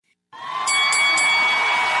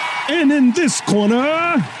And in this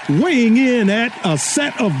corner, weighing in at a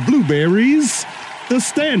set of blueberries, the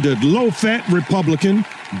standard low-fat Republican,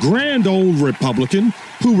 grand old Republican,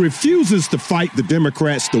 who refuses to fight the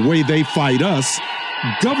Democrats the way they fight us,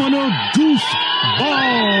 Governor Goofball.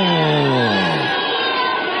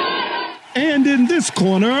 And in this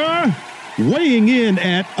corner, weighing in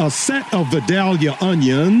at a set of Vidalia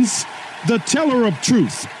onions, the teller of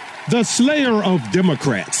truth, the slayer of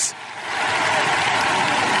Democrats.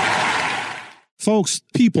 Folks,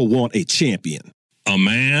 people want a champion. A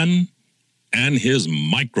man and his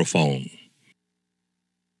microphone.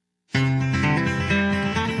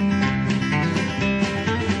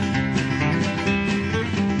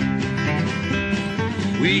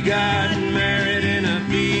 We got married in a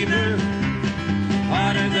fever,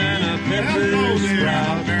 hotter than a pepper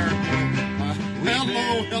sprout.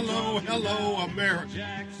 Hello,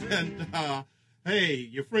 America. And, hey,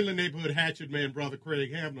 your friendly neighborhood hatchet man, Brother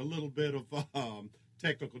Craig, having a little bit of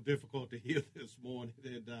technical difficulty here this morning.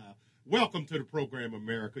 And welcome to the program,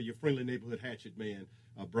 America. Your friendly neighborhood hatchet man,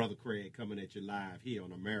 Brother Craig, coming at you live here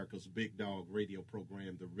on America's Big Dog radio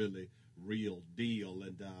program, The Really Real Deal.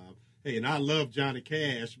 And, hey, and I love Johnny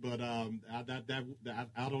Cash, but I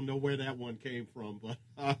don't know where that one came from. But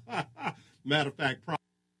matter of fact, probably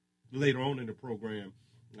later on in the program,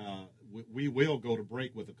 we will go to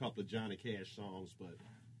break with a couple of Johnny Cash songs, but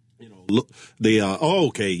you know,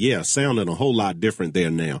 sounding a whole lot different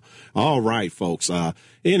there now. All right, folks.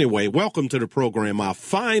 Anyway, welcome to the program. Our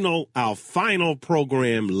final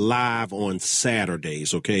program live on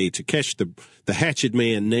Saturdays. Okay, to catch the Hatchet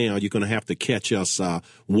Man now, you're going to have to catch us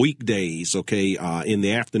weekdays. Okay, in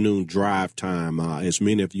the afternoon drive time. As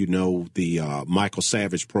many of you know, the Michael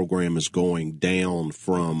Savage program is going down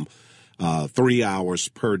from 3 hours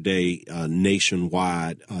per day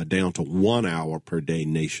nationwide down to 1 hour per day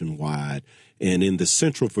nationwide. And in the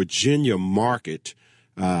Central Virginia market,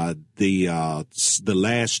 the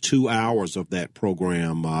last 2 hours of that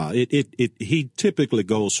program, he typically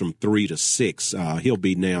goes from 3 to 6. He'll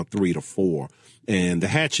be now 3 to 4. And the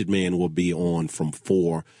Hatchet Man will be on from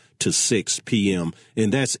 4 to 6 p.m.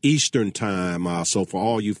 And that's Eastern time. So for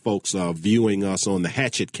all you folks viewing us on the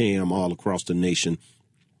Hatchet Cam all across the nation,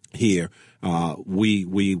 here, we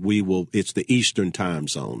will, it's the Eastern time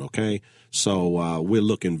zone. Okay. So, we're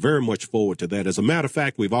looking very much forward to that. As a matter of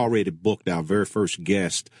fact, we've already booked our very first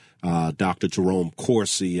guest, Dr. Jerome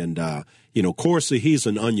Corsi. And, Corsi, he's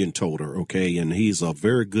an onion toter. Okay. And he's a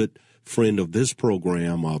very good friend of this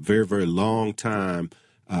program, a very, very long time,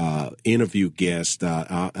 interview guest.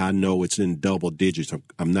 I know it's in double digits.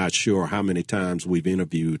 I'm not sure how many times we've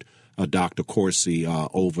interviewed Dr. Corsi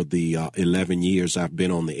over the 11 years I've been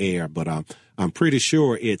on the air, but I'm pretty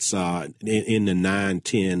sure it's in the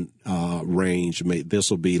 9-10 range. This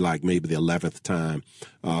will be like maybe the 11th time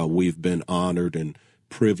we've been honored and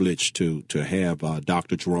privileged to have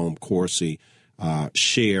Dr. Jerome Corsi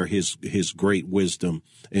share his great wisdom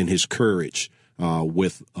and his courage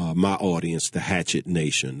with my audience, the Hatchet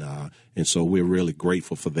Nation. And so we're really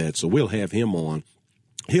grateful for that. So we'll have him on.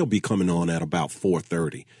 He'll be coming on at about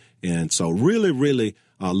 4:30. And so really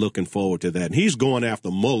looking forward to that. And he's going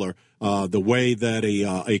after Mueller the way that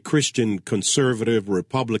a Christian conservative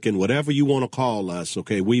Republican, whatever you want to call us,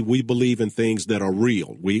 okay, we believe in things that are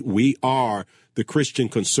real. We are the Christian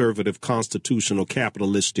conservative constitutional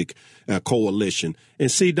capitalistic coalition.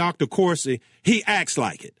 And see, Dr. Corsi, he acts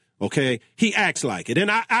like it, okay? He acts like it,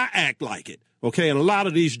 and I act like it. Okay, and a lot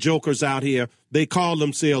of these jokers out here, they call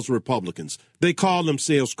themselves Republicans. They call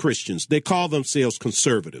themselves Christians. They call themselves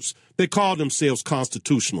conservatives. They call themselves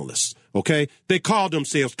constitutionalists. Okay, they call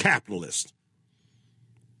themselves capitalists.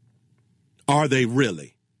 Are they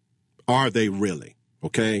really? Are they really?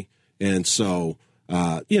 Okay, and so,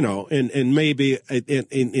 and maybe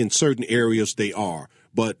in certain areas they are,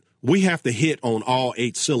 but we have to hit on all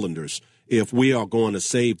 8 cylinders if we are going to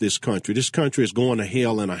save this country. This country is going to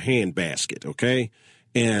hell in a handbasket, okay?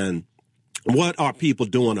 And what are people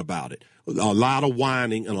doing about it? A lot of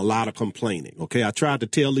whining and a lot of complaining, okay? I tried to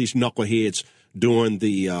tell these knuckleheads during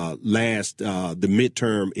the the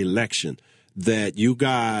midterm election that you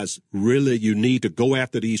guys really, you need to go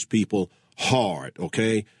after these people hard,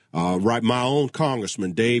 okay? Right, my own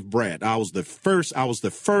congressman, Dave Brat, I was the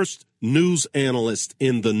first news analyst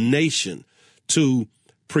in the nation to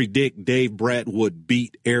predict Dave Brat would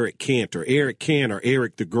beat Eric Cantor. Eric Cantor,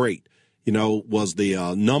 Eric the Great, was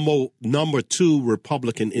the number 2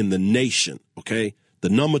 Republican in the nation, okay? The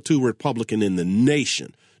number 2 Republican in the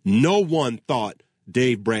nation. No one thought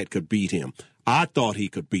Dave Brat could beat him. I thought he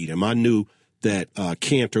could beat him. I knew that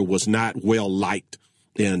Cantor was not well liked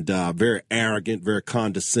and very arrogant, very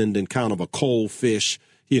condescending, kind of a cold fish.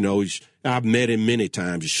 I've met him many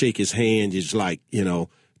times. You shake his hand, it's like, the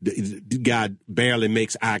guy barely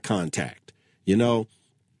makes eye contact, but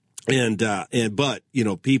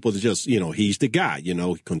people just, he's the guy,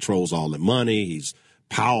 he controls all the money. He's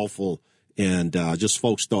powerful. And just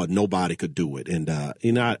folks thought nobody could do it. And,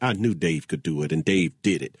 I knew Dave could do it, and Dave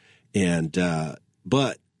did it. And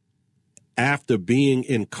but after being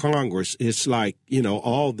in Congress, it's like,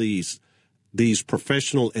 all these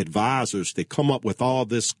professional advisors, they come up with all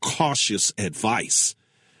this cautious advice.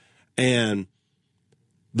 And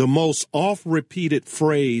the most oft-repeated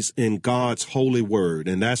phrase in God's holy word,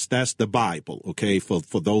 and that's the Bible, okay, for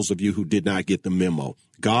those of you who did not get the memo.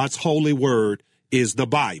 God's holy word is the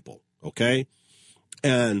Bible, okay?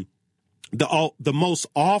 And the most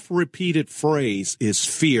oft-repeated phrase is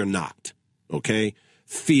fear not, okay?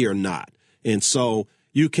 Fear not. And so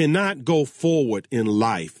you cannot go forward in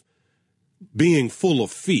life being full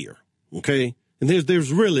of fear, okay? And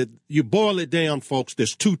there's really, you boil it down, folks,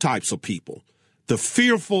 there's two types of people. The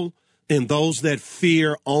fearful and those that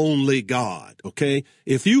fear only God, okay?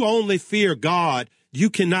 If you only fear God, you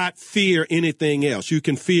cannot fear anything else. You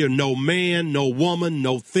can fear no man, no woman,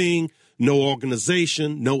 no thing, no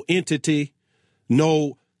organization, no entity,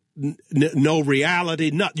 no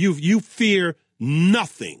reality. You fear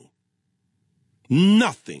nothing.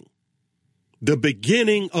 Nothing. The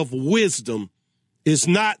beginning of wisdom is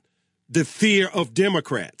not the fear of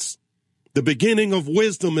Democrats. The beginning of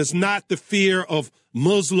wisdom is not the fear of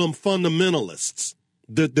Muslim fundamentalists.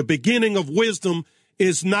 The beginning of wisdom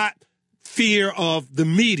is not fear of the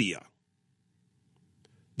media.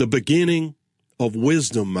 The beginning of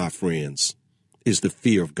wisdom, my friends, is the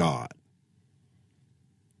fear of God.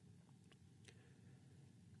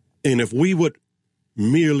 And if we would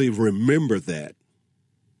merely remember that,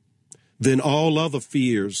 then all other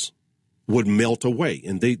fears would melt away.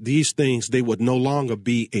 And these things, they would no longer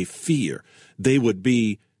be a fear. They could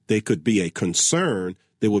be a concern.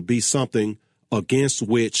 They would be something against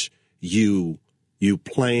which you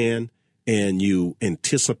plan and you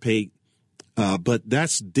anticipate. But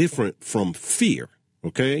that's different from fear.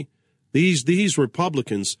 Okay. These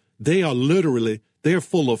Republicans, they're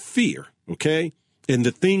full of fear. Okay. And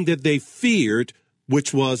the thing that they feared,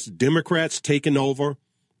 which was Democrats taking over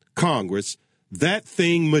Congress, that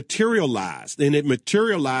thing materialized, and it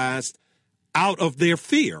materialized out of their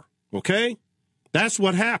fear, okay? That's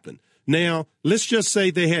what happened. Now, let's just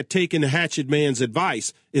say they had taken the hatchet man's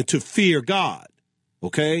advice and to fear God,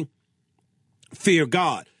 okay? Fear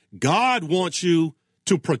God. God wants you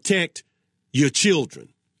to protect your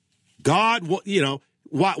children. God,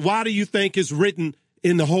 why do you think it's written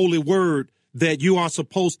in the Holy Word that you are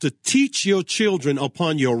supposed to teach your children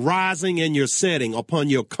upon your rising and your setting, upon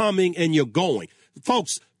your coming and your going?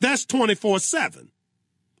 Folks, that's 24/7.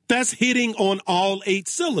 That's hitting on all 8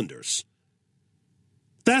 cylinders.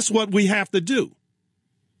 That's what we have to do.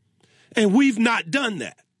 And we've not done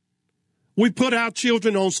that. We put our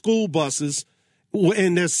children on school buses,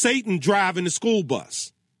 and there's Satan driving the school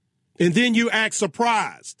bus. And then you act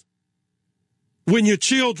surprised when your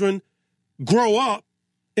children grow up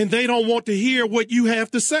and they don't want to hear what you have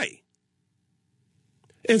to say.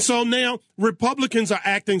 And so now Republicans are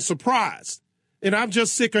acting surprised. And I'm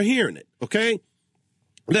just sick of hearing it, okay?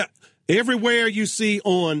 Now, everywhere you see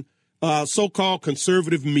on so-called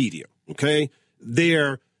conservative media, okay,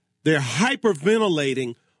 they're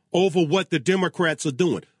hyperventilating over what the Democrats are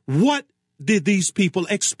doing. What did these people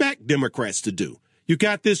expect Democrats to do? You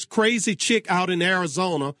got this crazy chick out in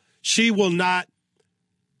Arizona. She will not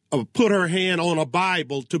put her hand on a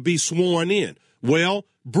Bible to be sworn in. Well,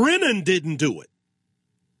 Brennan didn't do it.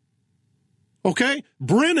 Okay?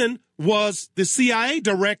 Brennan was the CIA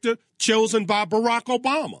director chosen by Barack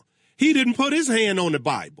Obama. He didn't put his hand on the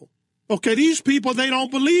Bible. Okay, these people, they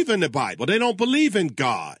don't believe in the Bible. They don't believe in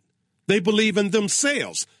God. They believe in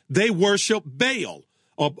themselves. They worship Baal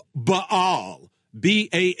or Baal,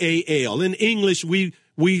 B-A-A-L. In English, we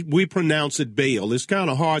pronounce it Baal. It's kind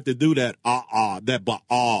of hard to do that that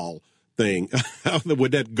Baal thing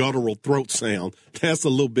with that guttural throat sound. That's a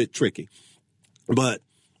little bit tricky. But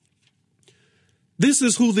this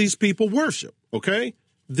is who these people worship, okay?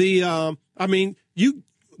 You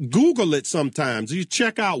Google it sometimes. You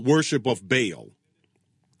check out worship of Baal.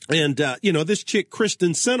 And, this chick,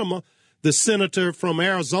 Kristen Sinema, the senator from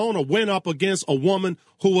Arizona, went up against a woman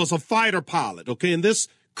who was a fighter pilot, okay? And this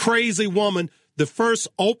crazy woman, the first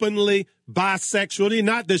openly bisexual,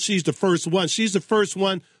 not that she's the first one, she's the first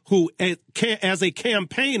one who, as a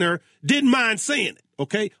campaigner, didn't mind saying it,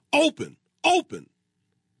 okay? Open.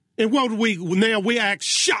 And we act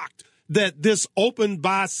shocked that this open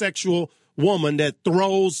bisexual woman that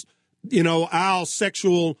throws our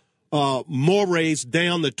sexual mores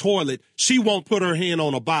down the toilet, she won't put her hand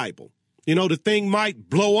on a Bible. The thing might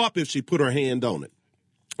blow up if she put her hand on it.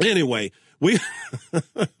 Anyway, we're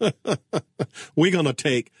going to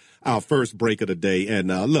take our first break of the day. And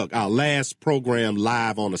look, our last program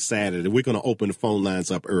live on a Saturday, we're going to open the phone lines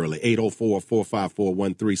up early.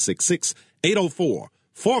 804-454-1366.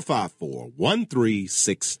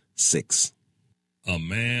 804-454-1366. A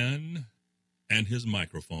man and his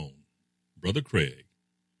microphone. Brother Craig.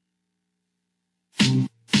 I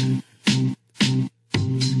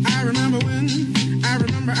remember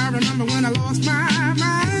when I lost my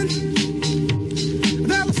mind.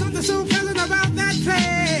 There was something so pleasant about that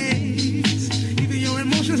place. Even your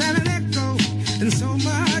emotions have an echo in so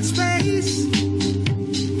much space.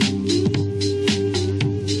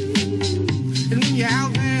 And when you're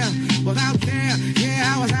out there without care,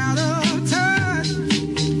 yeah, I was out of touch.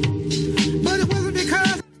 But it wasn't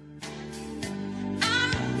because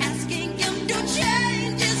I'm asking him to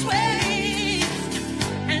change his ways,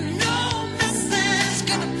 and no message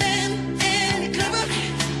could have been any clearer.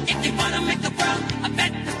 If you want to make the world a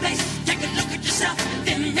better place, take a look at yourself,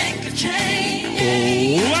 then make a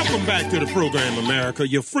change. Welcome back to the program, America.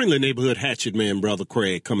 Your friendly neighborhood hatchet man, Brother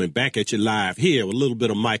Craig, coming back at you live here with a little bit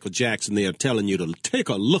of Michael Jackson there, telling you to take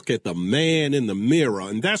a look at the man in the mirror.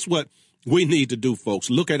 And that's what we need to do, folks.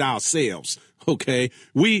 Look at ourselves, okay?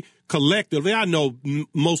 We collectively, I know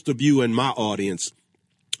most of you in my audience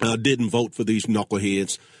didn't vote for these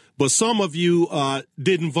knuckleheads, but some of you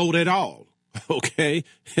didn't vote at all, okay?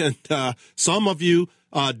 And some of you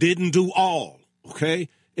didn't do all, okay?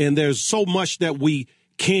 And there's so much that we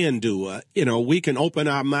can do. We can open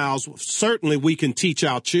our mouths. Certainly we can teach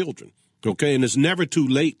our children, okay? And it's never too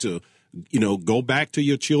late to, go back to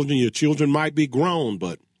your children. Your children might be grown,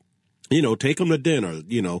 but, take them to dinner,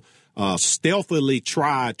 stealthily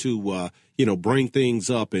try to, bring things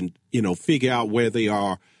up and, figure out where they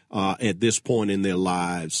are at this point in their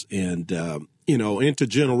lives. And,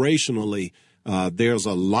 intergenerationally, there's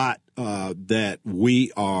a lot that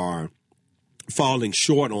we are falling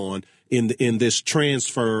short on in this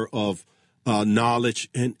transfer of knowledge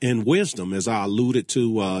and wisdom. As I alluded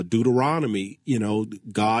to Deuteronomy,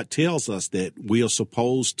 God tells us that we are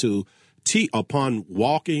supposed to upon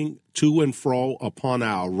walking to and fro, upon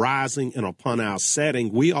our rising and upon our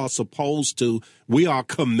setting, we are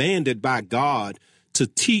commanded by God to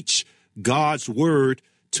teach God's word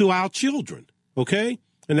to our children. Okay.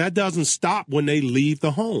 And that doesn't stop when they leave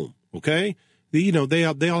the home. Okay.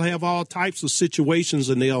 They'll have all types of situations,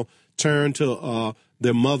 and they'll turn to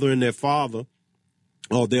their mother and their father,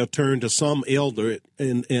 or they'll turn to some elder,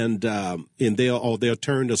 and they'll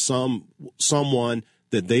turn to someone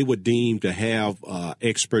that they would deem to have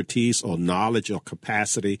expertise or knowledge or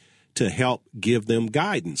capacity to help give them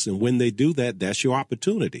guidance. And when they do that, that's your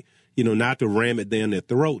opportunity, not to ram it down their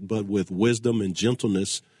throat, but with wisdom and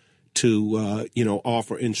gentleness to,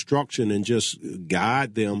 offer instruction and just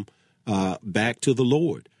guide them back to the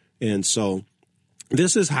Lord. And so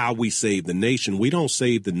this is how we save the nation. We don't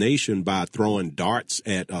save the nation by throwing darts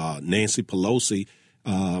at Nancy Pelosi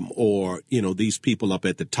or, these people up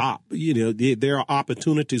at the top. There are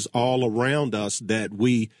opportunities all around us that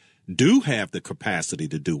we do have the capacity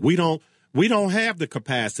to do. We don't have the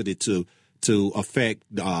capacity to affect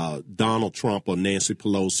Donald Trump or Nancy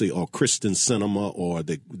Pelosi or Kristen Sinema or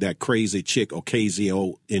that crazy chick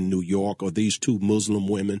Ocasio in New York, or these two Muslim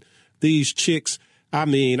women. These chicks,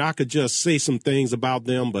 I could just say some things about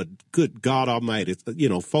them, but good God Almighty,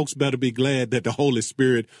 folks better be glad that the Holy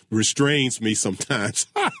Spirit restrains me sometimes.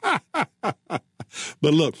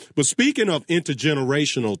 But speaking of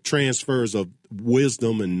intergenerational transfers of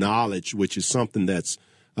wisdom and knowledge, which is something that's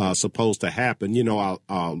supposed to happen, our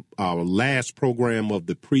last program of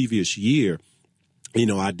the previous year,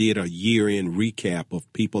 I did a year-end recap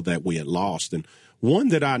of people that we had lost. And one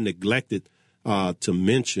that I neglected to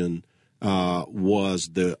mention was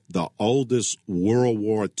the oldest World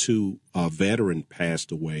War II veteran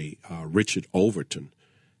passed away, Richard Overton.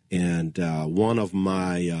 And one of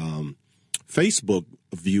my Facebook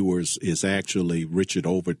viewers is actually Richard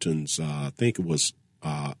Overton's, I think it was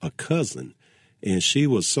a cousin. And she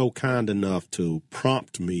was so kind enough to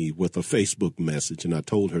prompt me with a Facebook message, and I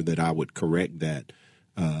told her that I would correct that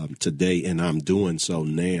today, and I'm doing so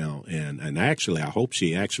now. And actually, I hope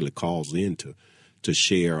she actually calls in to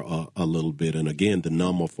share a little bit. And again, the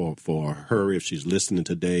number for her, if she's listening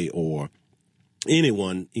today, or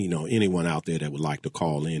anyone out there that would like to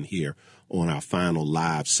call in here on our final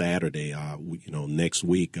live Saturday, next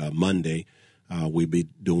week, Monday, we'll be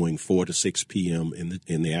doing 4 to 6 p.m.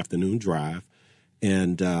 in the afternoon drive.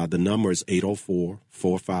 And the number is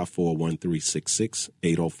 804-454-1366,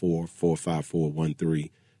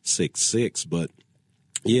 804-454-1366. But,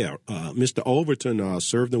 yeah, Mr. Overton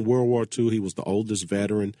served in World War II. He was the oldest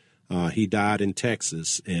veteran. He died in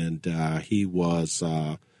Texas, and he was,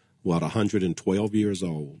 112 years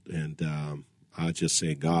old. And I just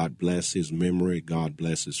say God bless his memory. God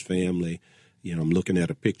bless his family. You know, I'm looking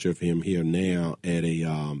at a picture of him here now at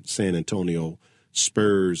a San Antonio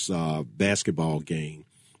Spurs basketball game.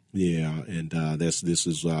 Yeah, and this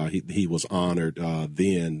is he was honored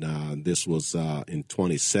then. This was in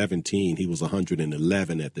 2017. He was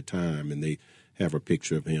 111 at the time, and they have a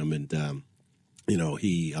picture of him. And you know,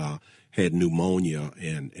 he had pneumonia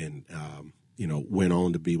and you know, went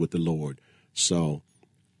on to be with the Lord. So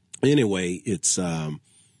anyway, it's our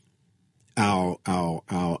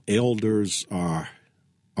elders are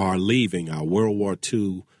leaving. Our World War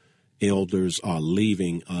II elders are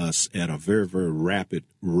leaving us at a very, very rapid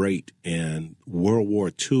rate. And World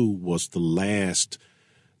War II was the last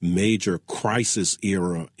major crisis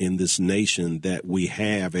era in this nation that we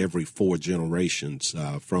have every 4 generations,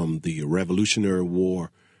 from the Revolutionary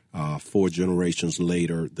War, 4 generations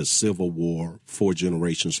later, the Civil War, 4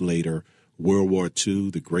 generations later, World War II,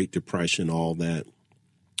 the Great Depression, all that.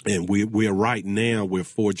 And we're right now, we're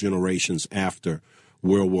 4 generations after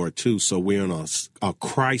World War II. So we're in a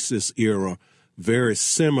crisis era very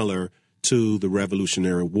similar to the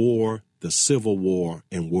Revolutionary War, the Civil War,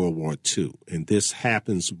 and World War II. And this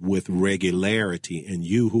happens with regularity. And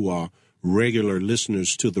you who are regular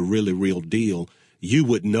listeners to The Really Real Deal, you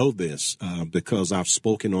would know this because I've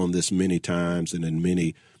spoken on this many times and in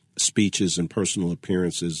many speeches and personal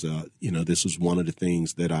appearances. You know, this is one of the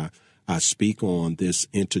things that I speak on, this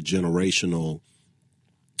intergenerational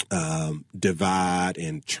divide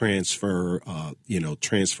and transfer, you know,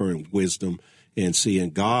 transferring wisdom and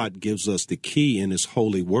seeing. God gives us the key in his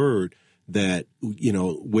holy word that, you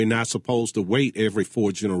know, we're not supposed to wait every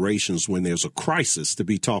 4 generations when there's a crisis to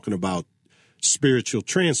be talking about spiritual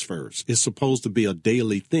transfers. It's supposed to be a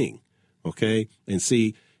daily thing. Okay. And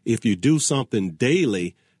see, if you do something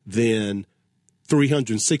daily, then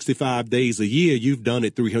 365 days a year, you've done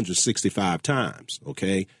it 365 times,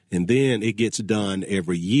 okay? And then it gets done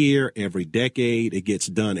every year, every decade. It gets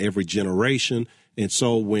done every generation. And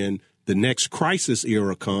so when the next crisis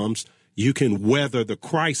era comes, you can weather the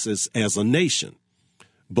crisis as a nation.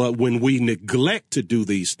 But when we neglect to do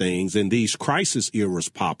these things and these crisis eras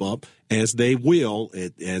pop up, as they will,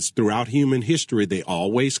 as throughout human history, they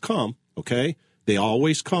always come, okay? They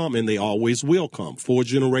always come and they always will come. 4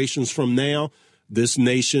 generations from now, this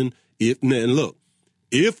nation, and look,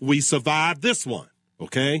 if we survive this one,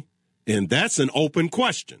 okay, and that's an open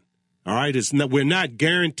question, all right, we're not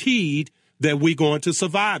guaranteed that we're going to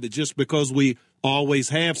survive it just because we always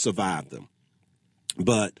have survived them.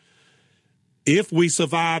 But if we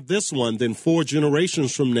survive this one, then 4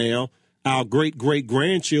 generations from now, our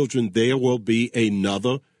great-great-grandchildren, there will be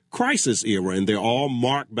another crisis era, and they're all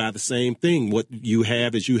marked by the same thing. What you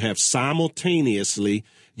have is you have simultaneously,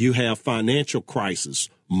 you have financial crisis,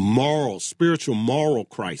 spiritual moral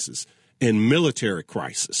crisis, and military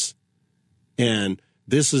crisis. And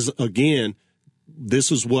this is, again, this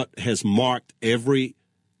is what has marked every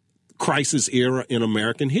crisis era in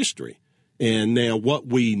American history. And now what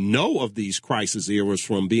we know of these crisis eras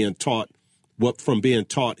from being taught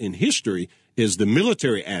in history is the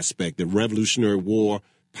military aspect, the Revolutionary War,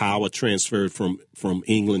 power transferred from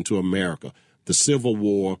England to America. The Civil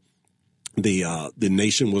War, the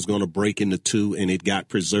nation was going to break into 2, and it got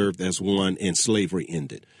preserved as one, and slavery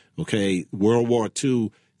ended. Okay, World War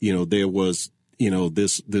II, you know, there was, you know,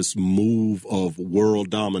 this move of world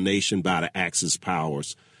domination by the Axis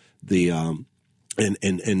powers. And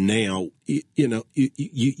now, you know,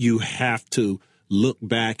 you have to look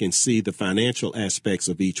back and see the financial aspects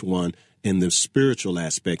of each one and the spiritual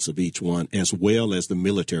aspects of each one, as well as the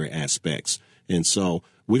military aspects. And so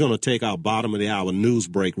we're going to take our bottom of the hour news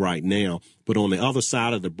break right now. But on the other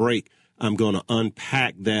side of the break, I'm going to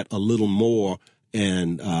unpack that a little more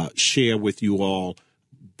and share with you all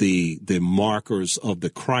the markers of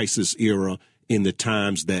the crisis era in the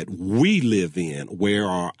times that we live in. Where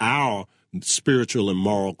are our spiritual and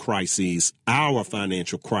moral crises, our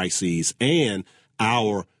financial crises, and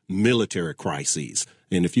our military crises?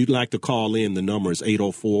 And if you'd like to call in, the number is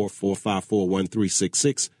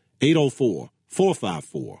 804-454-1366,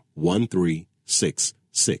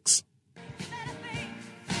 804-454-1366.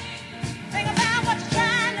 Think about what you're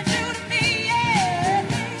trying to do to me, yeah.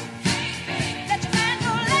 Let your mind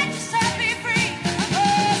go, let yourself be free.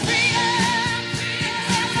 Oh, freedom,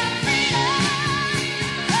 freedom,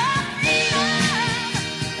 oh, freedom,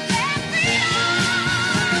 yeah, freedom.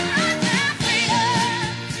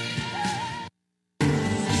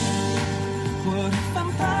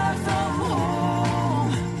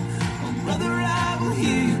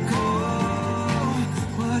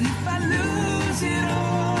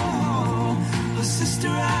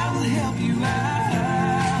 help you out.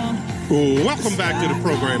 Welcome back to the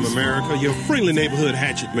program, America. Your friendly neighborhood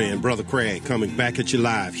hatchet man, Brother Craig, coming back at you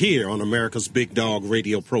live here on America's Big Dog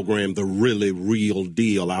radio program, The Really Real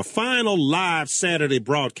Deal. Our final live Saturday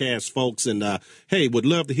broadcast, folks. And, hey, would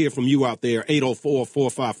love to hear from you out there.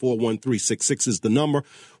 804-454-1366 is the number.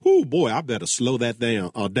 Oh, boy, I better slow that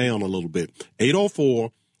down a little bit.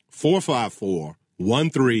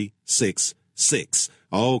 804-454-1366.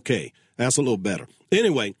 Okay, that's a little better.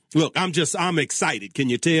 Anyway, look, I'm excited. Can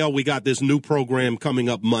you tell? We got this new program coming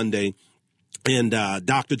up Monday, and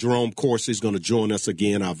Dr. Jerome Corsi is going to join us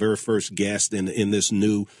again, our very first guest in this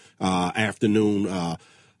new afternoon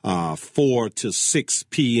 4 to 6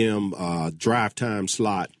 p.m. Drive time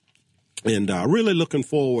slot, and really looking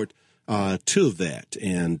forward to that.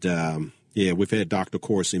 And yeah, we've had Dr.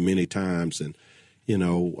 Corsi many times, and you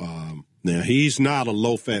know, now he's not a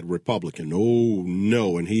low-fat Republican. Oh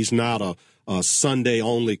no, and he's not a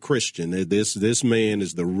Sunday-only Christian. This man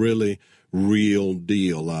is the really real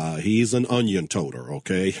deal. He's an onion toter,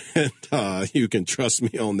 okay? And you can trust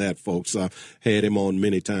me on that, folks. I've had him on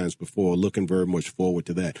many times before. Looking very much forward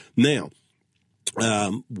to that. Now,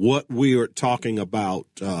 what we are talking about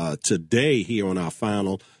today here on our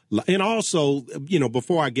final, and also, you know,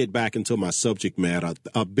 before I get back into my subject matter,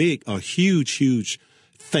 a huge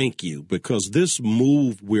thank you, because this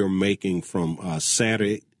move we're making from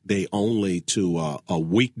Saturday only to a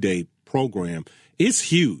weekday program is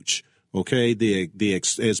huge. Okay,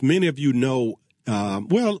 as many of you know,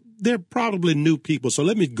 well, they're probably new people, so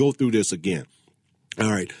let me go through this again. All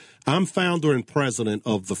right, I'm founder and president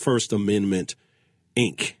of the First Amendment,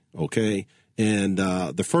 Inc. Okay, and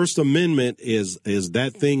the First Amendment is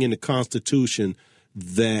that thing in the Constitution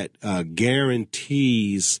that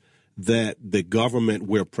guarantees that the government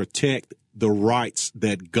will protect the rights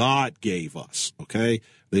that God gave us. Okay,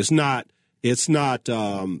 it's not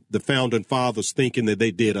the founding fathers thinking that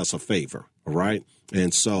they did us a favor. All right,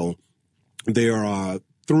 and so there are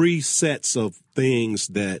three sets of things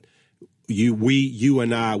that you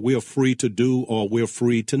and I, we're free to do or we're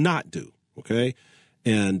free to not do. Okay,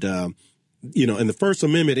 and you know, and the First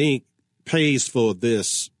Amendment Inc. pays for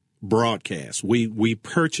this broadcast. We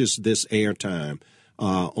purchased this airtime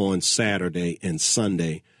on Saturday and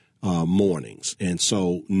Sunday mornings, and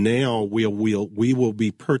so now we will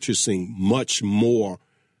be purchasing much more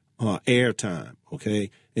airtime. Okay,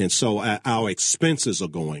 and so our expenses are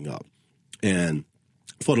going up, and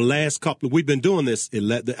for the last we've been doing this.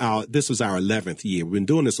 This is our 11th year. We've been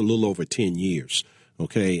doing this a little over 10 years.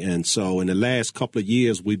 Okay, and so in the last couple of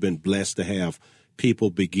years, we've been blessed to have people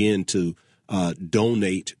begin to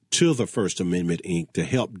donate to the First Amendment Inc. to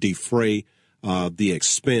help defray the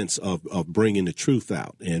expense of bringing the truth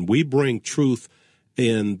out. And we bring truth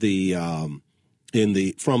from the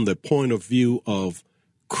point of view of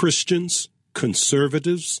Christians,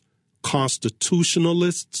 conservatives,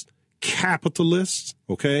 constitutionalists, capitalists.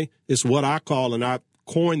 Okay, it's what I call, and I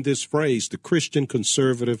coined this phrase, the Christian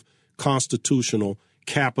conservative constitutional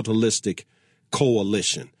capitalistic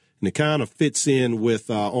coalition. And it kind of fits in with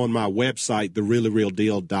on my website,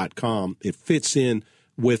 thereallyrealdeal.com. It fits in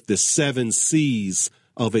with the 7 C's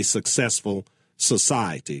of a successful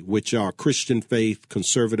society, which are Christian faith,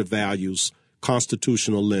 conservative values,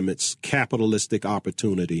 constitutional limits, capitalistic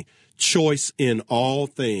opportunity, choice in all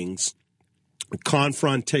things,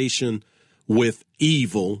 confrontation with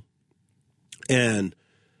evil. And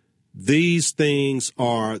these things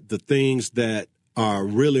are the things that are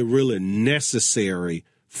really, really necessary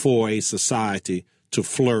for a society to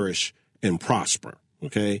flourish and prosper.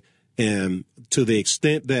 Okay. And to the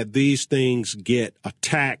extent that these things get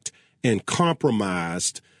attacked and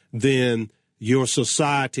compromised, then your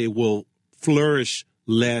society will flourish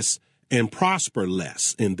less and prosper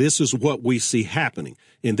less. And this is what we see happening.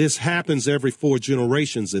 And this happens every 4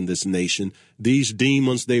 generations in this nation. These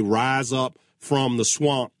demons, they rise up from the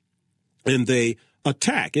swamp and they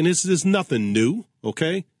attack. And this is nothing new,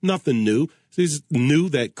 okay? Nothing new. It's new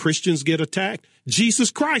that Christians get attacked.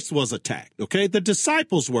 Jesus Christ was attacked, okay? The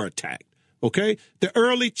disciples were attacked, okay? The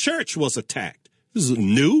early church was attacked. This is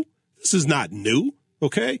new. This is not new,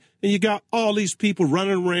 okay? And you got all these people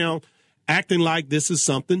running around acting like this is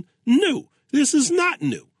something new. This is not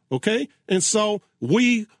new, okay? And so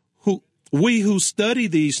we who study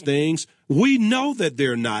these things, we know that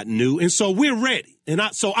they're not new, and so we're ready.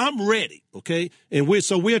 So I'm ready, okay? And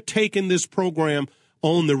we're taking this program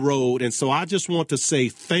on the road. And so I just want to say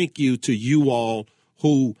thank you to you all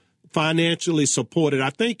who financially supported. I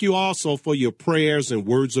thank you also for your prayers and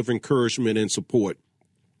words of encouragement and support.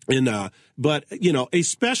 And but you know, a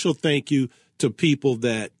special thank you to people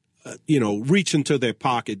that reach into their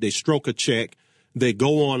pocket, they stroke a check, they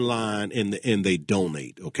go online and they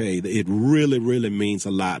donate. Okay, it really, really means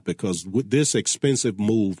a lot, because with this expensive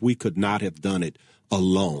move, we could not have done it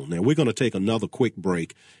alone. Now, we're going to take another quick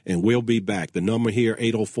break, and we'll be back. The number here,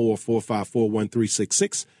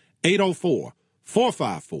 804-454-1366,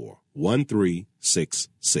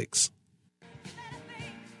 804-454-1366.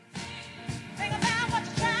 Think about what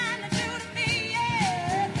you're trying to do to me,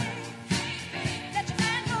 yeah. Let your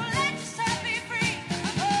mind go, let yourself be free.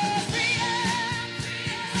 Oh, freedom,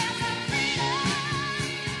 freedom, oh, freedom,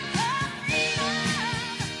 yeah,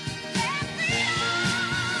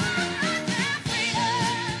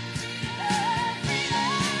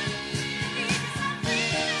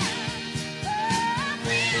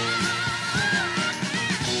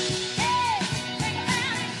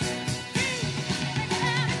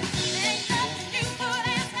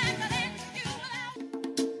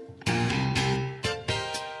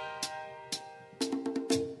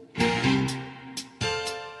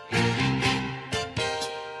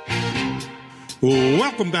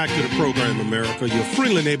 Welcome back to the program, America. Your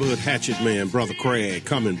friendly neighborhood hatchet man, Brother Craig,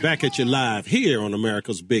 coming back at you live here on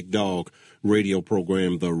America's Big Dog radio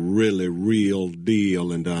program, The Really Real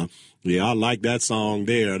Deal. And, yeah, I like that song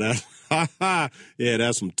there. Yeah,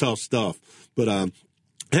 that's some tough stuff. But,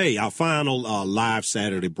 hey, our final live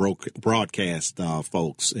Saturday broadcast,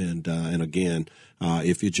 folks. And again,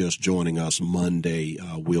 if you're just joining us, Monday,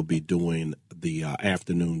 we'll be doing the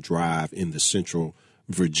afternoon drive in the Central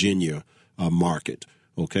Virginia market.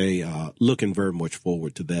 Okay. Looking very much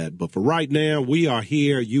forward to that. But for right now, we are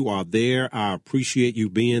here. You are there. I appreciate you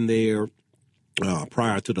being there.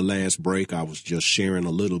 Prior to the last break, I was just sharing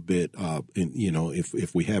a little bit,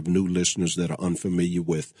 if we have new listeners that are unfamiliar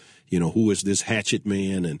with, who is this hatchet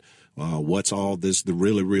man and what's all this, the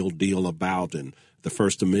really real deal about, and the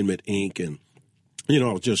First Amendment Inc. And,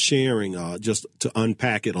 just sharing, just to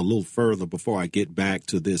unpack it a little further before I get back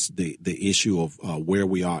to the issue of where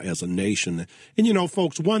we are as a nation. And,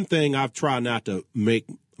 folks, one thing I've tried not to make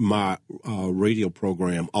my radio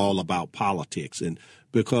program all about politics, and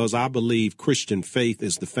because I believe Christian faith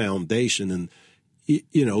is the foundation, and,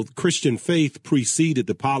 Christian faith preceded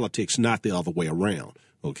the politics, not the other way around.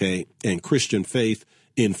 Okay. And Christian faith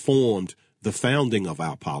informed the founding of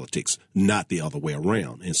our politics, not the other way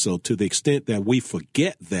around. And so to the extent that we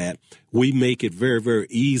forget that, we make it very, very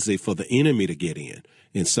easy for the enemy to get in.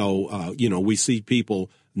 And so, we see people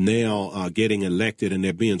now getting elected, and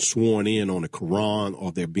they're being sworn in on the Quran,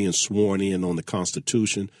 or they're being sworn in on the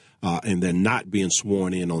Constitution, and they're not being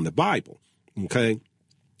sworn in on the Bible. Okay.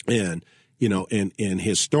 And, and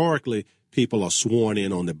historically, people are sworn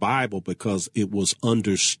in on the Bible because it was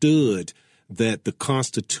understood that the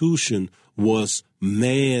Constitution was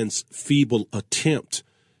man's feeble attempt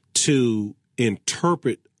to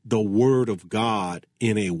interpret the Word of God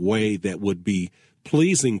in a way that would be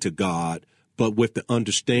pleasing to God, but with the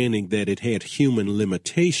understanding that it had human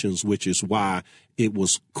limitations, which is why it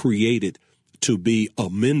was created to be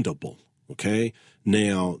amendable. Okay.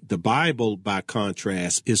 Now, the Bible, by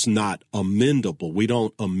contrast, is not amendable. We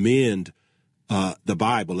don't amend the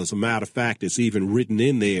Bible. As a matter of fact, it's even written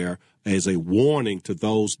in there as a warning to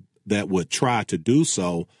those that would try to do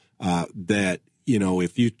so, that,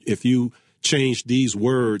 if you change these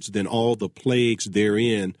words, then all the plagues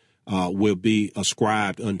therein will be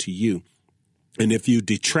ascribed unto you. And if you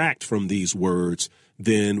detract from these words,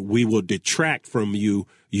 then we will detract from you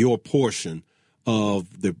your portion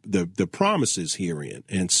of the promises herein.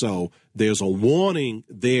 And so there's a warning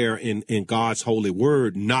there in God's holy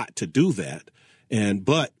word not to do that.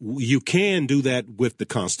 But you can do that with the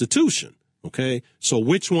Constitution. Okay. So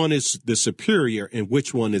which one is the superior and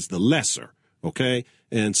which one is the lesser? Okay.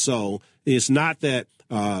 And so it's not that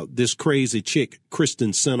this crazy chick,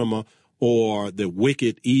 Kristen Sinema, or the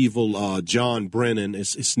wicked, evil John Brennan,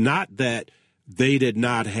 it's not that they did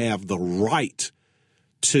not have the right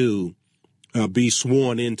to be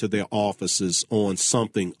sworn into their offices on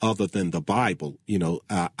something other than the Bible,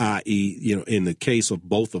 i.e., in the case of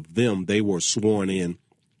both of them, they were sworn in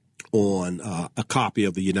on a copy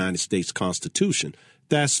of the United States Constitution.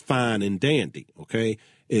 That's fine and dandy, okay?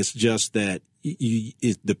 It's just that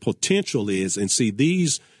the potential is, and see,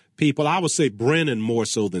 these people, I would say Brennan more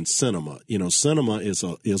so than Sinema. Sinema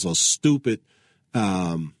is a stupid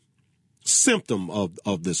symptom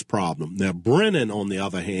of this problem. Now, Brennan, on the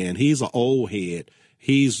other hand, he's an old head.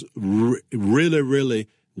 He's really, really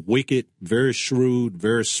wicked, very shrewd,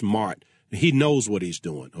 very smart. He knows what he's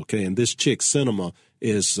doing, okay? And this chick, Sinema,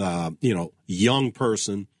 is, young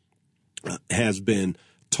person, has been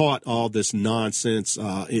taught all this nonsense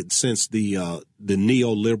since the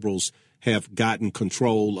neoliberals have gotten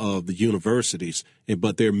control of the universities.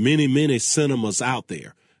 But there are many, many cinemas out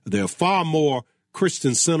there. There are far more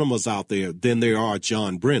Christian cinemas out there than there are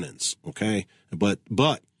John Brennan's, okay? But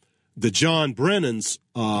the John Brennan's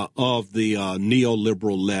of the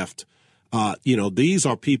neoliberal left, these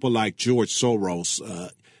are people like George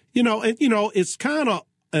Soros, it's kind of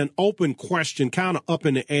an open question, kind of up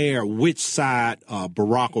in the air, which side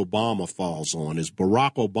Barack Obama falls on. Is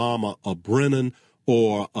Barack Obama a Brennan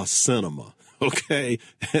or a cinema? Okay.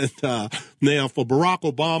 And now for Barack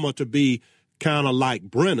Obama to be kind of like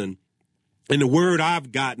Brennan, and the word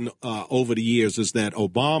I've gotten over the years is that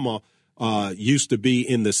Obama used to be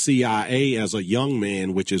in the CIA as a young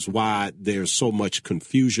man, which is why there's so much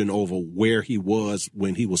confusion over where he was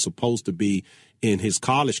when he was supposed to be in his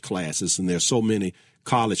college classes. And there's so many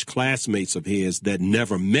college classmates of his that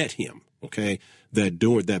never met him, okay,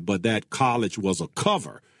 but that college was a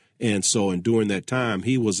cover. And so, and during that time,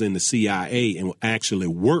 he was in the CIA and actually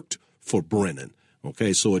worked for Brennan,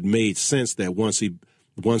 okay? So it made sense that once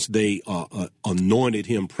they anointed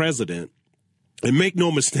him president, and make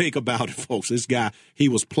no mistake about it, folks, this guy, he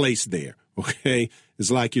was placed there, okay? It's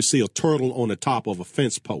like you see a turtle on the top of a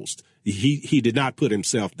fence post. He did not put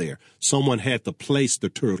himself there. Someone had to place the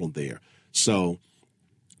turtle there. So,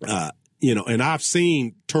 and I've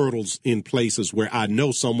seen turtles in places where I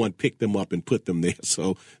know someone picked them up and put them there.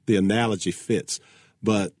 So the analogy fits.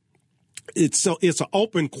 But it's an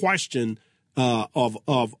open question of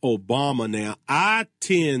Obama. Now, I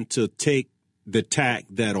tend to take the tack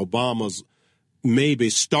that Obama's maybe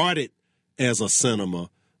started as a cinema,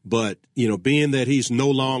 but, being that he's no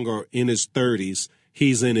longer in his 30s,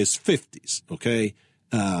 he's in his 50s, okay?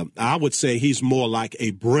 I would say he's more like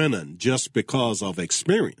a Brennan just because of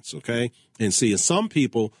experience, okay? And see, some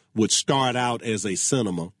people would start out as a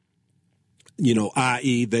cinema,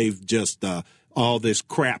 i.e. they've just, all this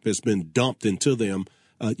crap has been dumped into them,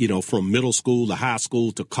 from middle school to high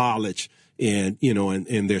school to college, and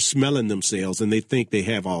they're smelling themselves and they think they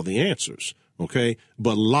have all the answers, okay?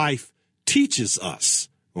 But life teaches us,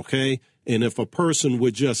 okay? And if a person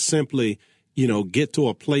would just simply get to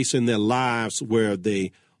a place in their lives where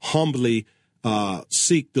they humbly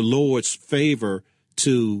seek the Lord's favor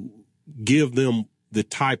to give them the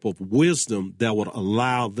type of wisdom that would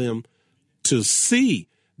allow them to see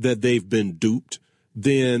that they've been duped,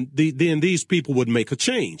 then these people would make a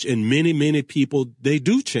change. And many, many people, they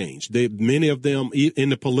do change. Many of them in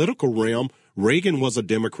the political realm, Reagan was a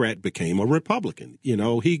Democrat, became a Republican.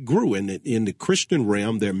 He grew in the Christian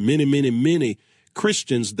realm. There are many, many, many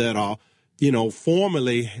Christians that are,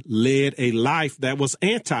 formerly led a life that was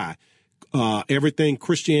anti everything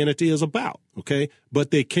Christianity is about, okay? But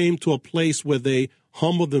they came to a place where they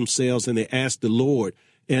humbled themselves and they asked the Lord.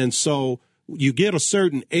 And so you get a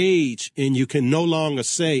certain age and you can no longer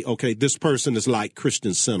say, okay, this person is like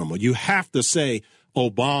Christian cinema. You have to say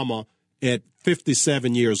Obama at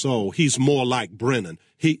 57 years old, he's more like Brennan.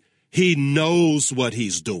 He knows what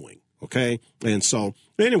he's doing, okay? And so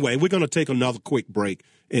anyway, we're going to take another quick break.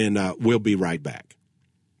 And we'll be right back.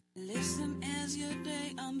 Listen as your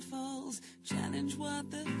day unfolds. Challenge what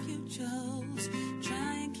the future holds.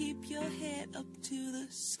 Try and keep your head up to the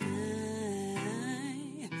sky.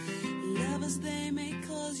 Lovers, they may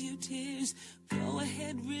cause you tears. Go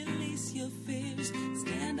ahead, release your fears.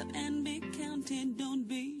 Stand up and be counted. Don't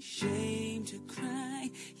be ashamed to cry.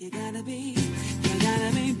 You gotta be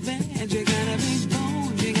bad. You gotta be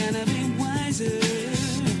bold. You gotta be wiser.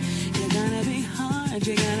 You gotta be hard,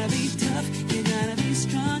 you gotta be tough, you gotta be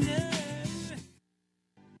stronger.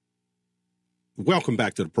 Welcome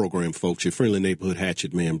back to the program, folks. Your friendly neighborhood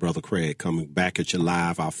hatchet man, Brother Craig, coming back at you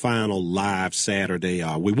live, our final live Saturday.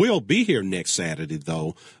 We will be here next Saturday,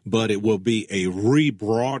 though, but it will be a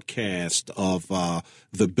rebroadcast of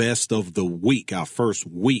the best of the week. Our first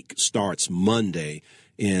week starts Monday.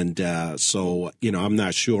 And so, I'm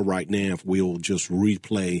not sure right now if we'll just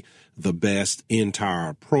replay the best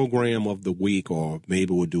entire program of the week, or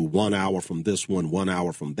maybe we'll do 1 hour from this one, 1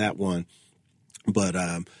 hour from that one. But,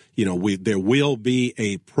 there will be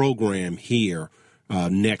a program here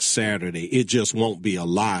next Saturday. It just won't be a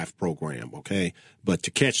live program, okay? But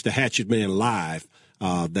to catch the Hatchet Man live,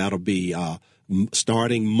 that'll be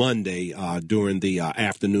starting Monday during the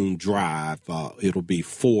afternoon drive. It'll be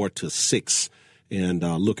 4 to 6. And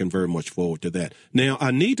looking very much forward to that. Now,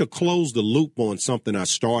 I need to close the loop on something I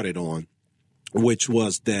started on, which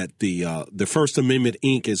was that the First Amendment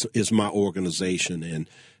Inc. is my organization, and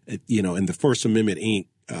and the First Amendment Inc.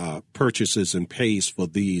 Purchases and pays for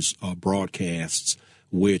these broadcasts,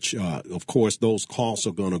 which of course those costs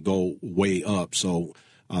are going to go way up. So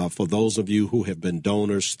For those of you who have been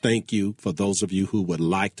donors, thank you. For those of you who would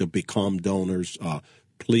like to become donors,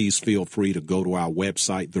 please feel free to go to our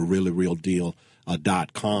website,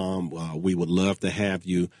 thereallyrealdeal.com. We would love to have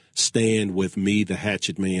you stand with me, the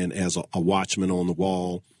Hatchet Man, as a watchman on the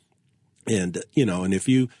wall. And, and if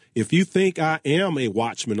you think I am a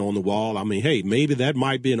watchman on the wall, I mean, hey, maybe that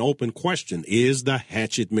might be an open question. Is the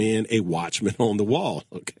Hatchet Man a watchman on the wall?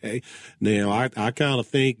 Okay. Now, I kind of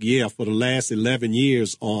think, for the last 11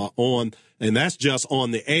 years and that's just on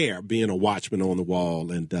the air, being a watchman on the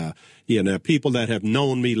wall. And, now people that have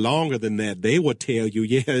known me longer than that, they would tell you,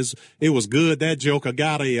 it was good that joker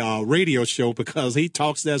got a radio show because he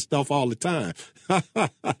talks that stuff all the time.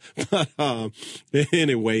 But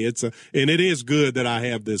anyway, and it is good that I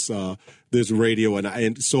have this radio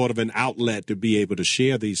and sort of an outlet to be able to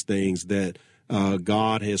share these things that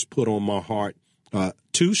God has put on my heart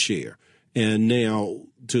to share. And now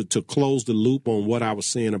to close the loop on what I was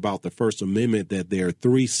saying about the First Amendment, that there are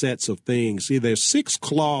 3 sets of things. See, there's 6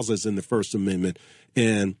 clauses in the First Amendment,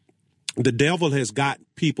 and the devil has got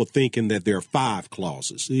people thinking that there are 5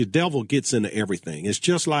 clauses. The devil gets into everything. It's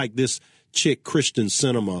just like this chick, Kristen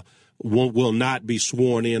Sinema, will not be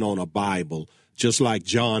sworn in on a Bible, just like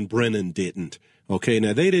John Brennan didn't. Okay,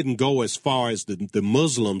 now they didn't go as far as the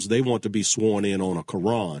Muslims. They want to be sworn in on a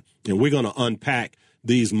Quran, and we're going to unpack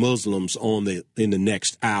these Muslims in the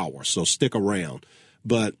next hour. So stick around.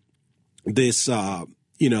 But this,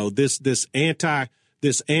 this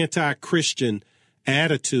anti-Christian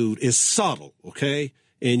attitude is subtle. Okay.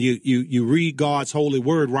 And you read God's holy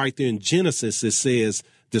word right there in Genesis. It says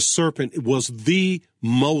the serpent was the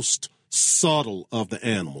most subtle of the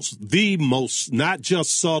animals, the most, not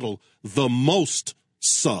just subtle, the most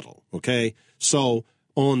subtle. Okay. So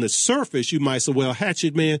on the surface, you might say, well,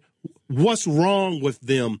 Hatchet Man, what's wrong with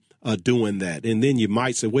them doing that? And then you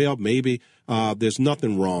might say, well, maybe there's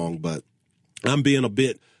nothing wrong, but I'm being a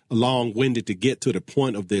bit long-winded to get to the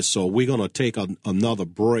point of this. So we're going to take another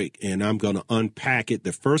break, and I'm going to unpack it,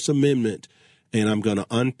 the First Amendment, and I'm going to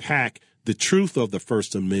unpack the truth of the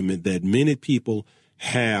First Amendment that many people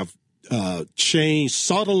have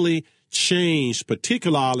subtly changed,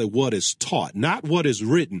 particularly what is taught, not what is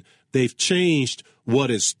written. They've changed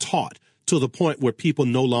what is taught to the point where people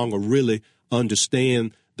no longer really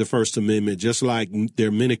understand the First Amendment, just like there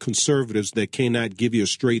are many conservatives that cannot give you a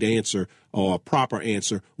straight answer or a proper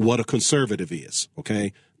answer what a conservative is,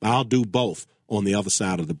 okay? I'll do both on the other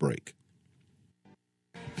side of the break.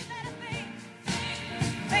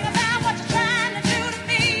 Think about what you're trying to do to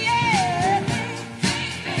me, yeah.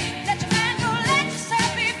 Let your mind go, let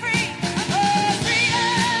yourself be free. Oh,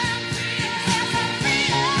 freedom,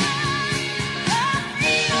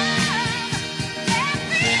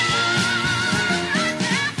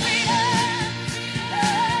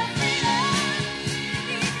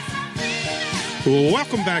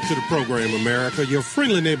 Welcome back to the program, America. Your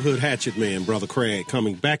friendly neighborhood hatchet man, Brother Craig,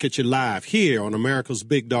 coming back at you live here on America's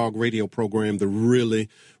Big Dog radio program, The Really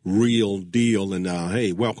Real Deal. And,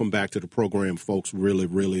 hey, welcome back to the program, folks. Really,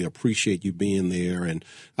 really appreciate you being there. And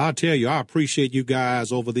I'll tell you, I appreciate you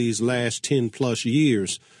guys over these last 10-plus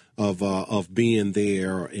years of being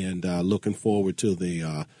there, and looking forward to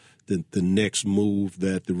the next move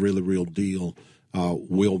that The Really Real Deal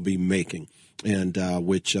will be making. And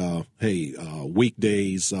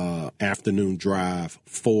weekdays, afternoon drive,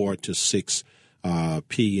 4 to 6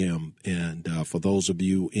 p.m. And for those of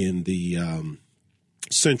you in the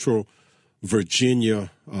Central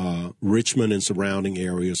Virginia, Richmond and surrounding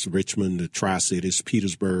areas, Richmond, the Tri-Cities,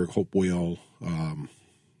 Petersburg, Hopewell,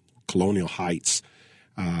 Colonial Heights,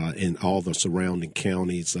 and all the surrounding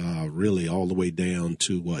counties, really all the way down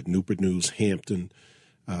to Newport News, Hampton,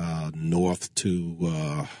 north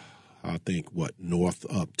to north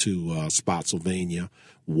up to Spotsylvania,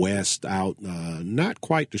 west out, not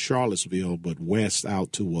quite to Charlottesville, but west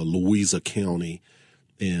out to Louisa County,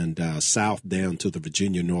 and south down to the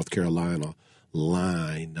Virginia-North Carolina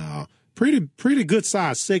line. Pretty good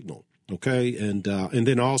size signal, okay? And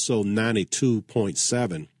then also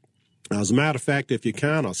 92.7. As a matter of fact, if you're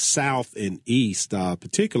kind of south and east,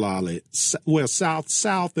 particularly,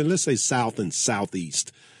 south, and let's say south and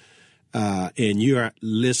southeast, and you're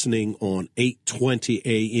listening on 8:20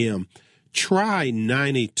 a.m., try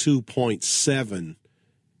 92.7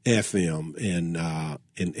 FM and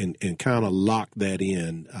kind of lock that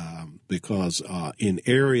in, because in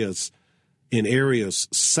areas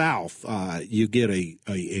south, you get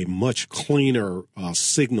a much cleaner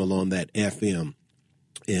signal on that FM.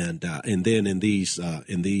 And then in these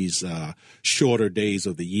shorter days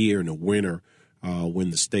of the year in the winter, when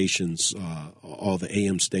the stations, all the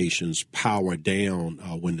AM stations power down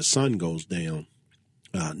when the sun goes down,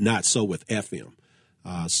 Not so with FM.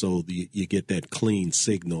 So you get that clean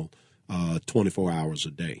signal 24 hours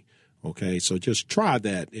a day. Okay, so just try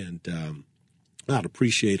that, and I'd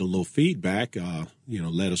appreciate a little feedback.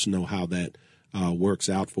 Let us know how that works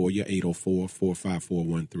out for you,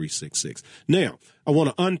 804-454-1366. Now, I want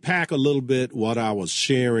to unpack a little bit what I was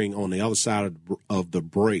sharing on the other side of the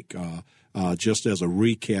break. Just as a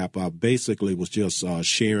recap, I basically was just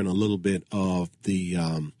sharing a little bit of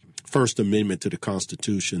the First Amendment to the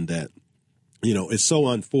Constitution that, it's so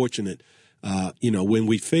unfortunate, when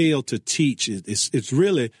we fail to teach,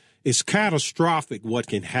 it's catastrophic what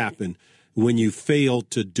can happen when you fail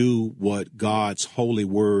to do what God's holy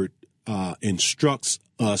word instructs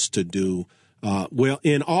us to do.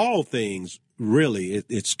 In all things, really,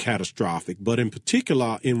 it's catastrophic, but in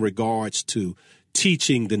particular in regards to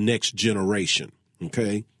teaching the next generation,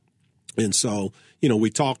 okay? And so, we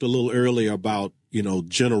talked a little earlier about,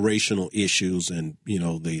 generational issues and,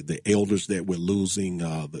 the elders that we're losing.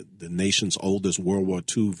 The nation's oldest World War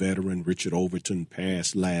II veteran, Richard Overton,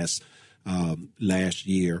 passed last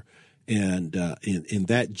year. And in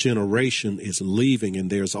that generation is leaving, and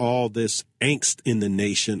there's all this angst in the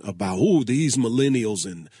nation about, these millennials.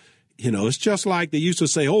 And, it's just like they used to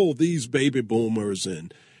say, these baby boomers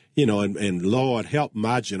and, and Lord help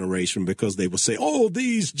my generation, because they would say,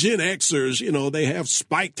 these Gen Xers, they have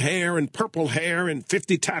spiked hair and purple hair and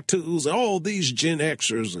 50 tattoos, and these Gen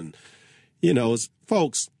Xers. And,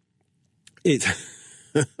 folks,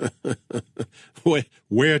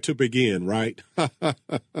 where to begin, right?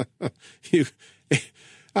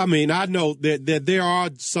 I know that there are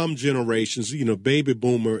some generations, baby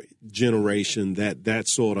boomer generation, that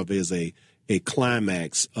sort of is a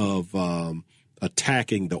climax of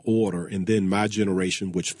attacking the order. And then my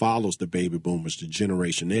generation, which follows the baby boomers, the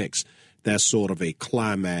Generation X, that's sort of a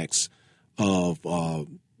climax of,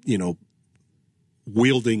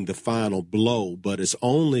 wielding the final blow. But it's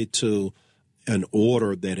only to an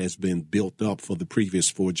order that has been built up for the previous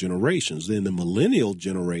 4 generations. Then the millennial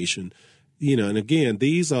generation, and again,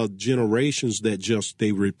 these are generations that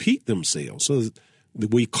they repeat themselves. So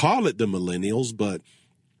we call it the millennials, but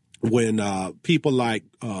when people like,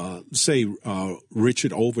 say,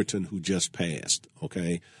 Richard Overton, who just passed,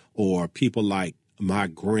 okay, or people like my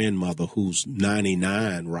grandmother, who's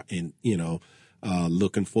 99, and,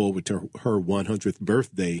 looking forward to her 100th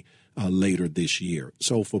birthday later this year.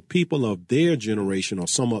 So for people of their generation, or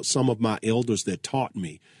some of my elders that taught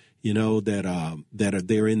me, that are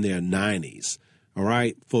there in their 90s, all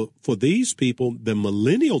right, for these people, the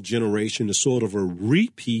millennial generation is sort of a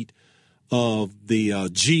repeat of the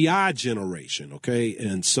GI generation, okay?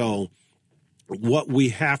 And so what we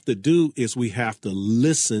have to do is we have to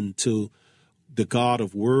listen to the God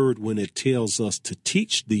of Word when it tells us to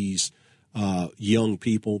teach these young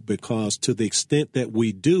people, because to the extent that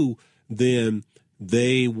we do, then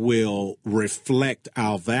they will reflect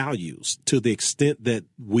our values. To the extent that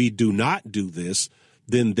we do not do this,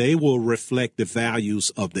 then they will reflect the values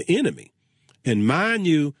of the enemy. And mind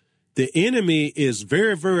you, the enemy is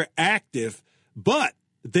very, very active, but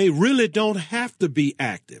they really don't have to be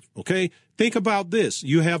active, okay? Think about this.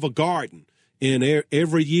 You have a garden, and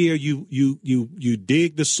every year you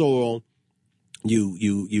dig the soil,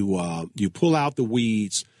 you pull out the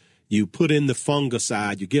weeds, you put in the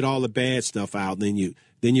fungicide, you get all the bad stuff out, then you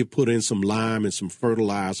put in some lime and some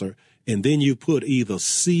fertilizer, and then you put either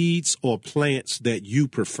seeds or plants that you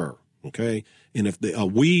prefer, okay? And if a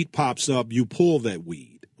weed pops up, you pull that weed.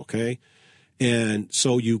 Okay. And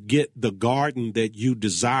so you get the garden that you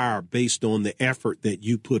desire based on the effort that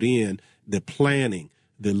you put in, the planning,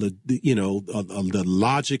 the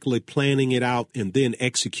logically planning it out and then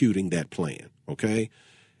executing that plan. Okay.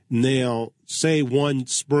 Now, say one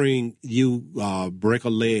spring you break a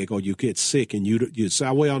leg or you get sick and you say,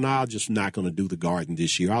 well, no, I'm just not going to do the garden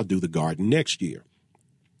this year. I'll do the garden next year.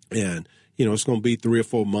 And, it's going to be 3 or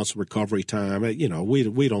 4 months recovery time.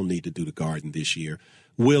 We don't need to do the garden this year.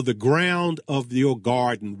 Will the ground of your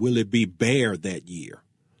garden, will it be bare that year?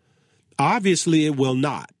 Obviously, it will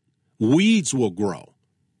not. Weeds will grow.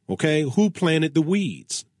 Okay? Who planted the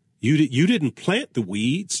weeds? You didn't plant the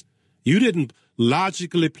weeds. You didn't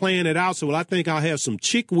logically plan it out. So, well, I think I'll have some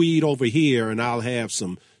chickweed over here, and I'll have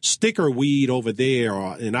some sticker weed over there,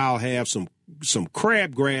 and I'll have some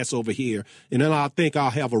crabgrass over here, and then I think I'll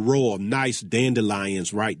have a row of nice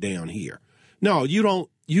dandelions right down here. No, you don't.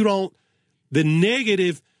 The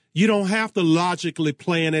negative, you don't have to logically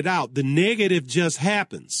plan it out. The negative just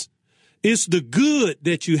happens. It's the good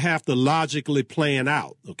that you have to logically plan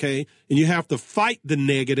out, okay? And you have to fight the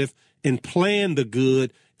negative and plan the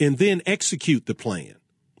good and then execute the plan.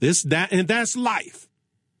 And that's life.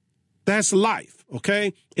 That's life,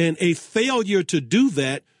 okay? And a failure to do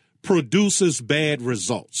that produces bad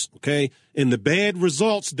results, okay? And the bad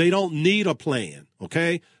results, they don't need a plan,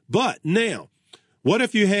 okay? But now, what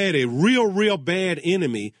if you had a real bad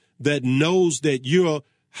enemy that knows that you're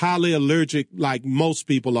highly allergic, like most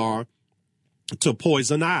people are, to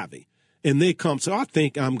poison ivy? And they come, so I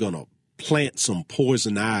think I'm going to plant some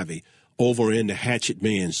poison ivy over in the Hatchet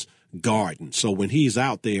Man's garden. So when he's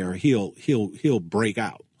out there, he'll break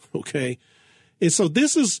out, okay? And so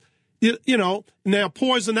this is, you know, now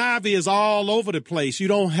poison ivy is all over the place. You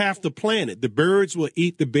don't have to plant it. The birds will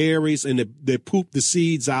eat the berries and they poop the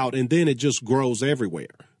seeds out, and then it just grows everywhere,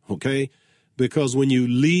 okay? Because when you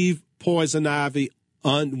leave poison ivy,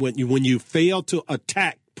 when you fail to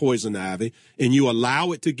attack poison ivy and you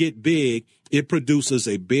allow it to get big, it produces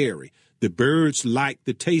a berry. The birds like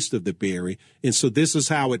the taste of the berry, and so this is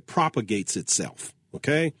how it propagates itself,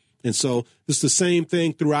 okay? And so it's the same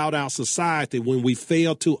thing throughout our society when we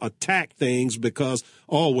fail to attack things because,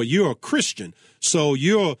 oh, well, you're a Christian, so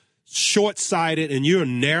you're short-sighted and you're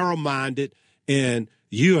narrow-minded and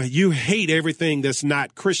you hate everything that's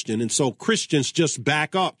not Christian. And so Christians just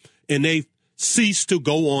back up and they cease to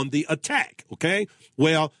go on the attack, okay?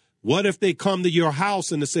 Well, what if they come to your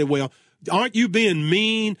house and they say, well, aren't you being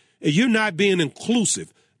mean? You're not being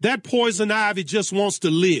inclusive. That poison ivy just wants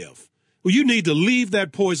to live. Well, you need to leave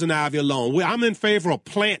that poison ivy alone. Well, I'm in favor of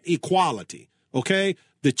plant equality, okay?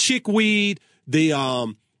 The chickweed, the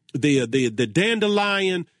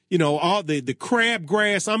dandelion, you know, all the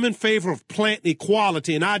crabgrass. I'm in favor of plant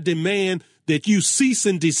equality, and I demand that you cease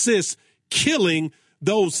and desist killing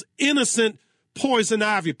those innocent poison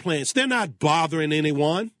ivy plants. They're not bothering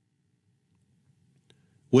anyone.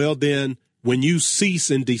 Well, then, when you cease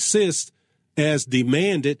and desist as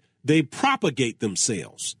demanded, they propagate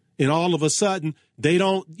themselves. And all of a sudden, they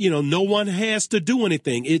don't, you know, no one has to do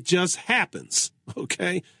anything. It just happens,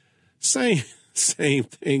 okay? Same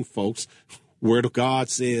thing, folks. Word of God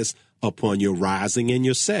says, upon your rising and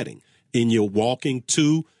your setting, and you're walking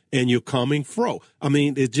to and you're coming fro. I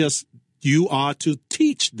mean, it just, you are to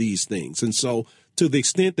teach these things. And so to the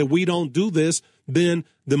extent that we don't do this, then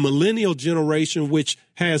the millennial generation, which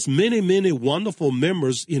has many wonderful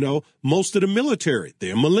members, you know, most of the military,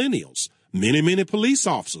 they're millennials. Many police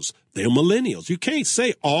officers, they're millennials. You can't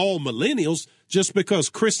say all millennials just because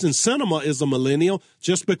Kristen Sinema is a millennial,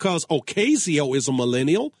 just because Ocasio is a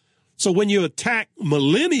millennial. So when you attack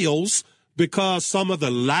millennials because some of the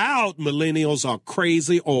loud millennials are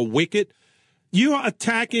crazy or wicked, you're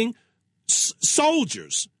attacking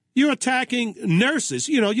soldiers. You're attacking nurses.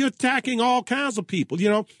 You know, you're attacking all kinds of people. You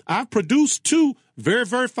know, I've produced two very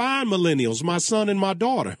fine millennials, my son and my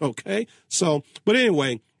daughter, okay? So, but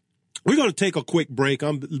anyway, we're going to take a quick break.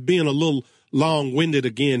 I'm being a little long-winded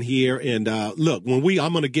again here. And look, I'm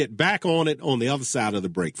going to get back on it on the other side of the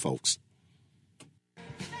break, folks.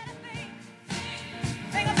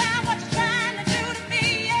 Think about what you're trying to do to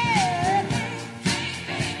me, yeah.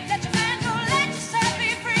 Let your mind go, let yourself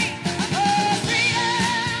be free. Oh, freedom,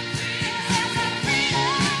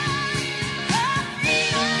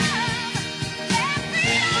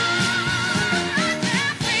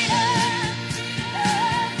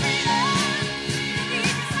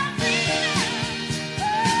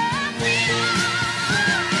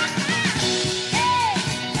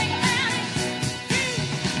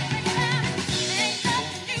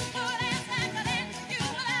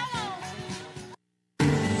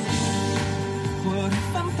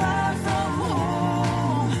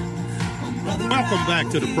 Welcome back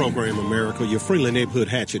to the program, America. Your friendly neighborhood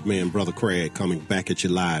hatchet man, Brother Craig, coming back at you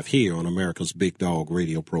live here on America's Big Dog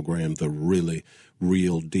radio program, The Really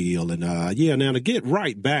Real Deal. And, now to get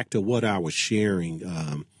right back to what I was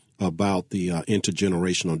sharing about the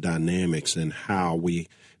intergenerational dynamics and how we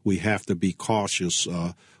have to be cautious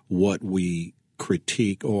what we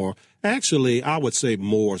critique, or actually, I would say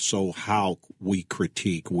more so how we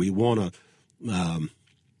critique. We want to...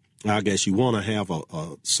 I guess you want to have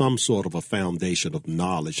some sort of a foundation of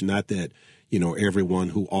knowledge, not that, you know, everyone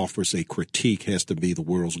who offers a critique has to be the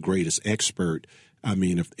world's greatest expert. I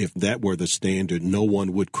mean, if that were the standard, no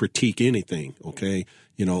one would critique anything, okay?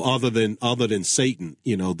 You know, other than Satan,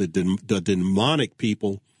 you know, the demonic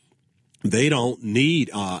people, they don't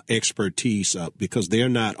need expertise because they're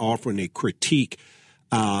not offering a critique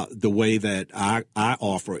the way that I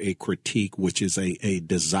offer a critique, which is a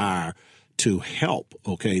desire to help.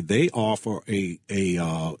 Okay, they offer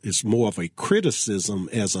it's more of a criticism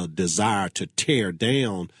as a desire to tear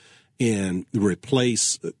down and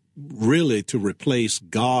replace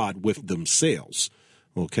God with themselves.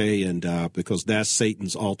 Okay, and because that's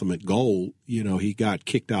Satan's ultimate goal. You know, he got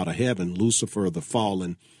kicked out of heaven. Lucifer, the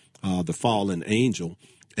fallen the fallen angel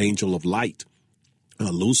of light,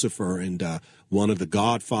 Lucifer, and one of the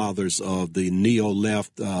godfathers of the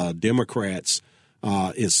neo-left Democrats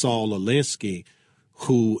is Saul Alinsky,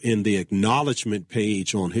 who in the acknowledgement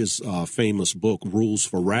page on his famous book, Rules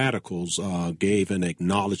for Radicals, gave an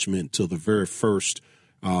acknowledgement to the very first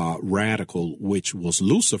radical, which was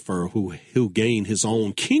Lucifer, who gained his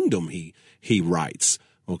own kingdom, he writes.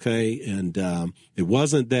 Okay, and it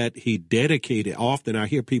wasn't that he dedicated. Often I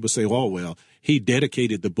hear people say, "Oh, well, he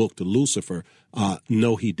dedicated the book to Lucifer."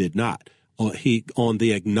 No, he did not. He on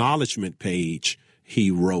the acknowledgement page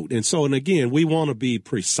he wrote, and again, we want to be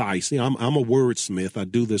precise. I'm a wordsmith. I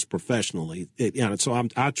do this professionally, so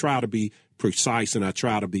I try to be precise and I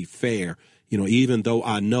try to be fair. Even though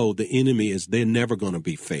I know the enemy they're never going to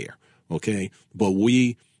be fair. Okay, but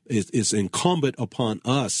it's incumbent upon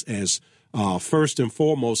us as first and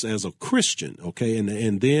foremost as a Christian, okay,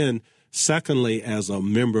 and then secondly as a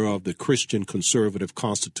member of the Christian Conservative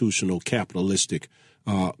Constitutional Capitalistic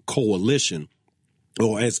Coalition,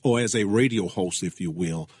 or as a radio host, if you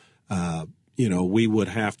will, we would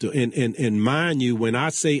have to, and mind you, when I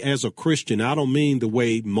say as a Christian, I don't mean the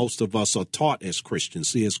way most of us are taught as Christians.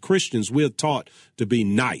 See, as Christians, we're taught to be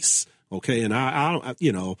nice, okay, and I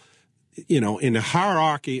don't, in the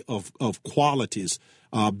hierarchy of qualities.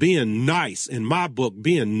 Being nice, in my book,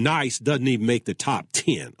 being nice doesn't even make the top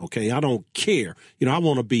 10, okay? I don't care. I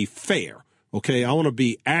want to be fair, okay? I want to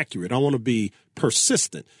be accurate. I want to be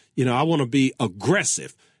persistent. I want to be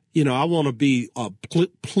aggressive. I want to be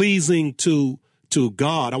pleasing to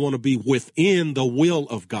God. I want to be within the will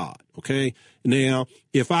of God, okay? Now,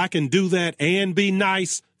 if I can do that and be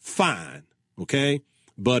nice, fine, okay?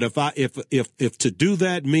 But if to do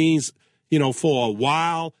that means, for a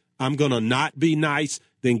while, I'm going to not be nice,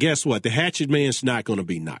 then guess what? The hatchet man's not going to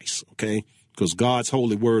be nice, okay? Because God's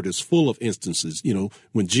holy word is full of instances.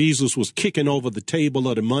 When Jesus was kicking over the table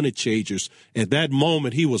of the money changers, at that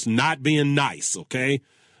moment, he was not being nice, okay?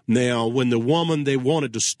 Now, when they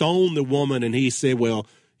wanted to stone the woman, and he said, well,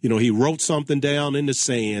 he wrote something down in the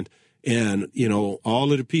sand, and,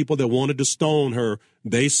 all of the people that wanted to stone her,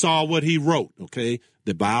 they saw what he wrote, okay?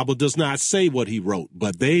 The Bible does not say what he wrote,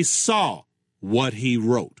 but they saw what he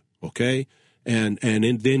wrote. Okay, and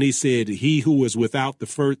then he said, "He who is without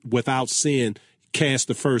sin, cast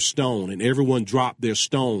the first stone," and everyone dropped their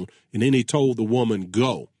stone. And then he told the woman,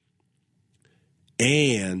 "Go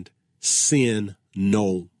and sin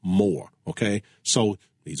no more." Okay, so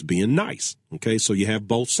he's being nice. Okay, so you have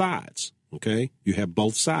both sides. Okay, you have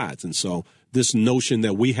both sides, and so this notion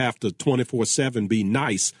that we have to 24/7 be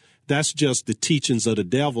nice, that's just the teachings of the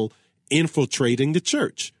devil infiltrating the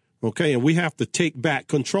church. Okay, and we have to take back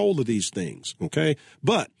control of these things. Okay,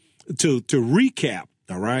 but to recap,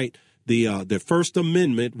 all right, the First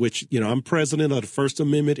Amendment, which I'm president of the First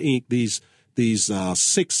Amendment Inc. These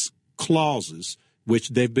 6 clauses, which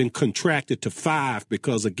they've been contracted to 5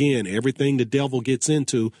 because again, everything the devil gets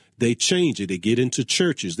into, they change it. They get into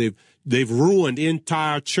churches. They've ruined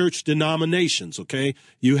entire church denominations. Okay,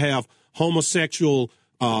 you have homosexual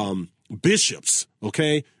bishops.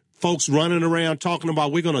 Okay. Folks running around talking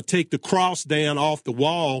about we're going to take the cross down off the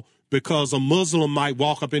wall because a Muslim might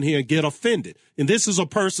walk up in here and get offended. And this is a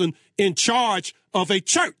person in charge of a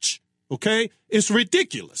church, okay? It's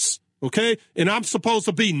ridiculous, okay? And I'm supposed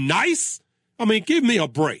to be nice? I mean, give me a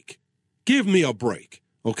break. Give me a break,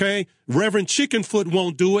 okay? Reverend Chickenfoot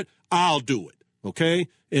won't do it. I'll do it, okay?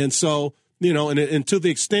 And so, and to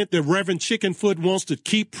the extent that Reverend Chickenfoot wants to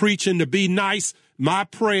keep preaching to be nice, my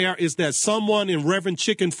prayer is that someone in Reverend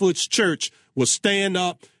Chickenfoot's church will stand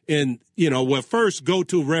up and, first go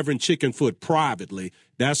to Reverend Chickenfoot privately.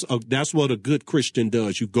 That's what a good Christian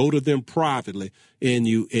does. You go to them privately and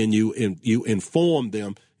you inform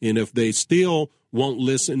them. And if they still won't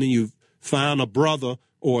listen, and you find a brother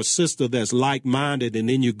or a sister that's like-minded, and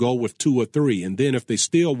then you go with 2 or 3. And then if they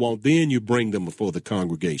still won't, then you bring them before the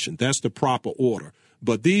congregation. That's the proper order.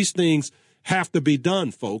 But these things have to be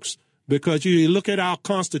done, folks. Because you look at our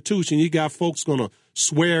Constitution, you got folks going to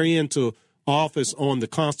swear into office on the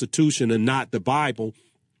Constitution and not the Bible.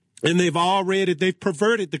 And they've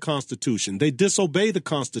perverted the Constitution. They disobey the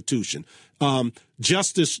Constitution.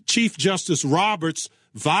 Chief Justice Roberts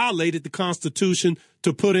violated the Constitution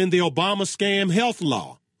to put in the Obama scam health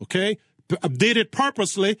law. Okay? Did it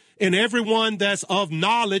purposely, and everyone that's of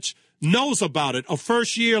knowledge knows about it. A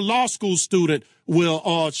first-year law school student a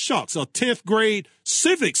 10th grade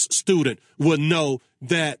civics student will know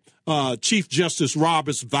that Chief Justice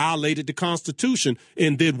Roberts violated the Constitution.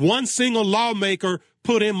 And did one single lawmaker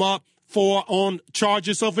put him up on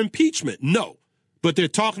charges of impeachment? No. But they're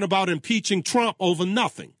talking about impeaching Trump over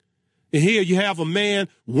nothing. And here you have a man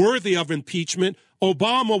worthy of impeachment.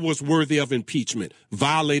 Obama was worthy of impeachment,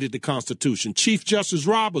 violated the Constitution. Chief Justice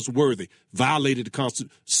Roberts worthy, violated the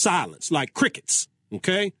Constitution. Silence, like crickets,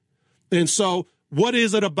 okay? And so what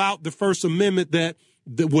is it about the First Amendment that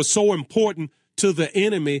was so important to the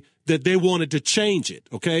enemy that they wanted to change it,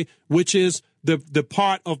 okay? Which is the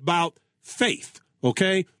part about faith,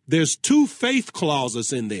 okay? There's two faith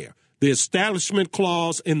clauses in there, the Establishment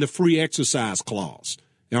Clause and the Free Exercise Clause,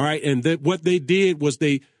 all right? And what they did was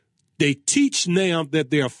they teach now that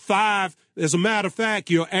there are 5. As a matter of fact,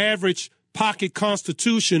 your average pocket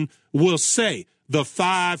constitution will say the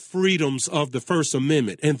 5 freedoms of the First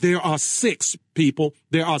Amendment. And there are 6, people.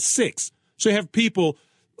 There are 6. So you have people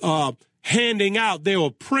handing out. They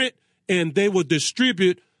will print and they will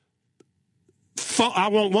distribute. I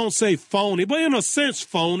won't say phony, but in a sense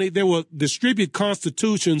phony. They will distribute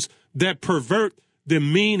constitutions that pervert the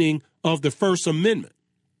meaning of the First Amendment.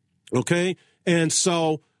 Okay? And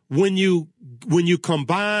so when you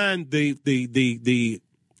combine the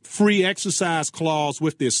Free Exercise Clause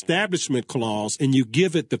with the Establishment Clause and you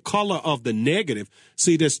give it the color of the negative,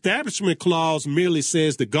 see, the Establishment Clause merely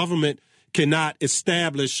says the government cannot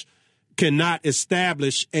establish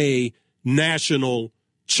a national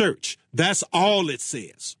church. That's all it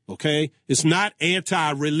says, okay? It's not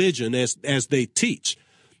anti-religion as they teach.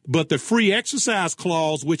 But the Free Exercise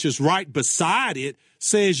Clause, which is right beside it,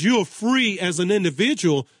 says you're free as an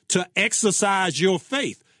individual to exercise your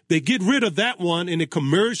faith. They get rid of that one and they can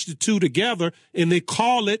merge the two together and they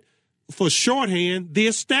call it, for shorthand, the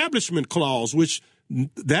Establishment Clause, which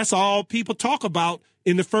that's all people talk about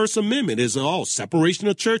in the First Amendment is separation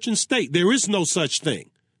of church and state. There is no such thing.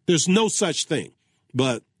 There's no such thing.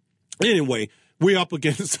 But anyway, we're up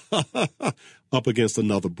against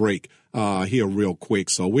another break here real quick.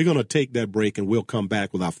 So we're going to take that break and we'll come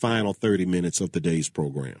back with our final 30 minutes of today's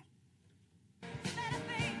program.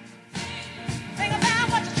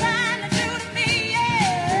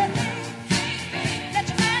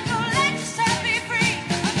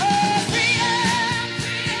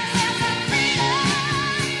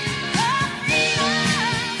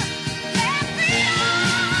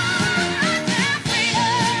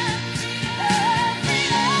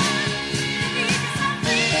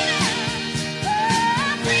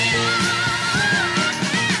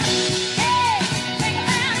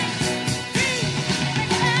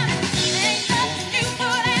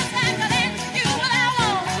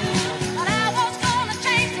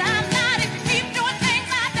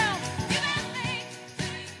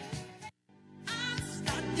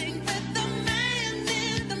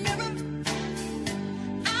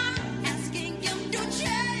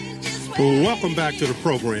 Welcome back to the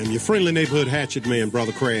program. Your friendly neighborhood hatchet man,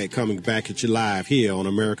 Brother Craig, coming back at you live here on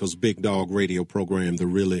America's Big Dog Radio program, The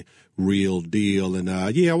Really Real Deal. And,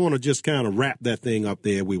 I want to just kind of wrap that thing up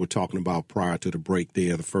there we were talking about prior to the break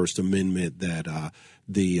there, the First Amendment, that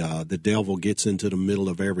the devil gets into the middle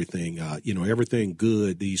of everything. Everything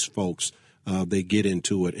good, these folks, they get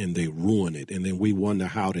into it and they ruin it. And then we wonder,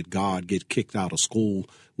 how did God get kicked out of school?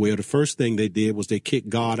 Well, the first thing they did was they kicked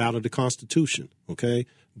God out of the Constitution, okay,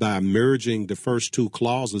 by merging the first 2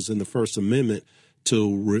 clauses in the First Amendment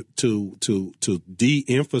to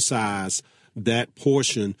de-emphasize that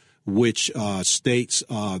portion which states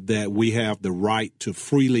that we have the right to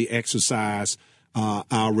freely exercise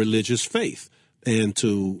our religious faith, and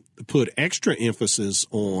to put extra emphasis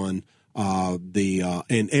on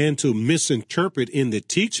and to misinterpret in the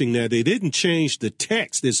teaching that they didn't change the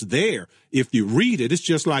text. It's there. If you read it, it's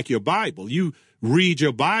just like your Bible. You read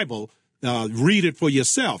your Bible, read it for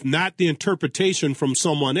yourself, not the interpretation from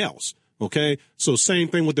someone else. Okay. So same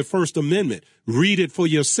thing with the First Amendment. Read it for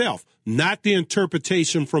yourself, not the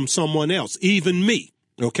interpretation from someone else, even me.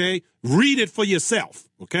 Okay. Read it for yourself.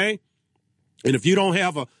 Okay. And if you don't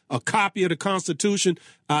have a copy of the Constitution,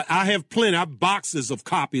 I have plenty. I have boxes of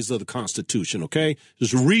copies of the Constitution. Okay.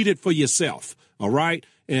 Just read it for yourself. All right.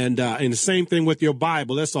 And the same thing with your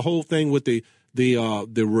Bible. That's the whole thing with the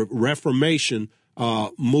Reformation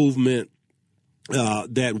movement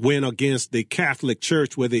that went against the Catholic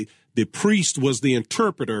Church, where the priest was the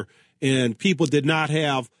interpreter and people did not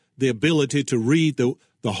have the ability to read the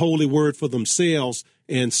holy word for themselves.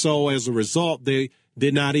 And so as a result, they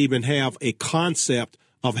did not even have a concept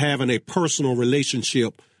of having a personal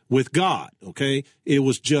relationship with God. Okay. It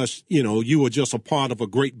was just, you were just a part of a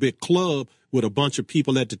great big club with a bunch of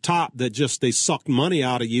people at the top that they sucked money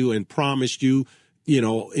out of you and promised you,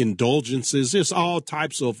 indulgences. There's all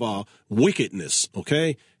types of wickedness.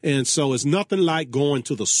 Okay. And so it's nothing like going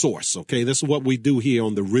to the source. Okay. This is what we do here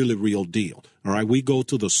on The Really Real Deal. All right. We go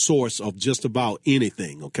to the source of just about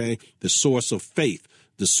anything. Okay. The source of faith,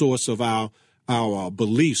 the source of our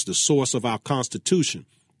beliefs, the source of our Constitution.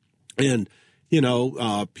 And,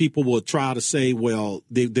 people will try to say, well,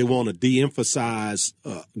 they want to de-emphasize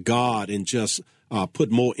God and just put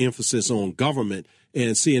more emphasis on government,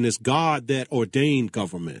 and seeing it's God that ordained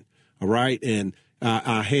government. All right. And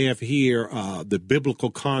I have here the biblical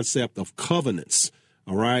concept of covenants.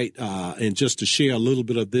 All right. And just to share a little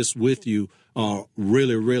bit of this with you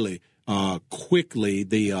really quickly,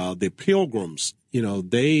 the Pilgrims,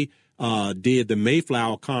 they did the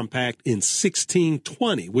Mayflower Compact in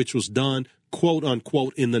 1620, which was done, quote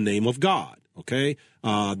unquote, in the name of God. OK,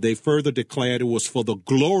 they further declared it was for the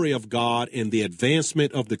glory of God and the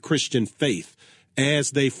advancement of the Christian faith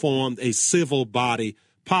as they formed a civil body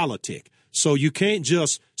politic. So you can't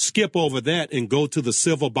just skip over that and go to the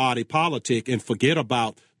civil body politic and forget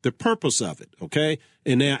about the purpose of it. OK,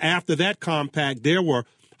 and now after that compact, there were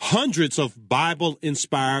hundreds of Bible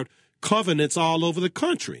inspired covenants all over the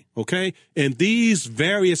country. OK, and these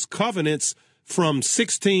various covenants from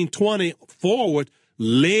 1620 forward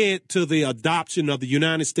led to the adoption of the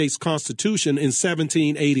United States Constitution in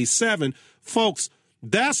 1787. Folks,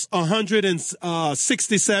 that's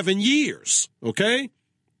 167 years, okay?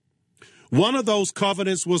 One of those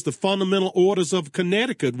covenants was the Fundamental Orders of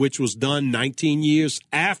Connecticut, which was done 19 years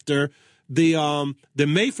after the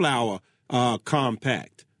Mayflower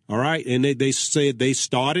Compact, all right? And they said they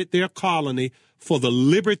started their colony for the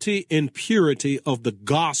liberty and purity of the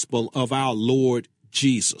gospel of our Lord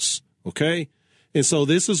Jesus, okay? And so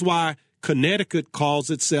this is why Connecticut calls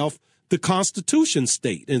itself the Constitution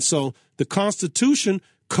state. And so the Constitution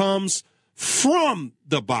comes from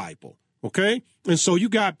the Bible, okay? And so you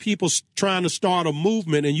got people trying to start a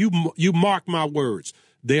movement, and you mark my words,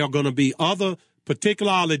 there are going to be other,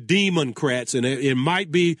 particularly Democrats, and it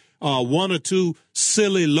might be one or two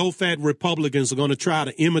silly, low-fat Republicans are going to try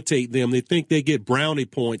to imitate them. They think they get brownie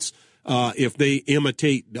points if they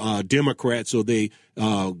imitate Democrats, or they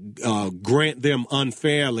grant them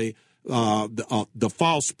unfairly the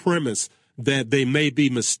false premise that they may be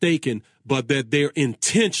mistaken, but that their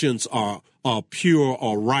intentions are pure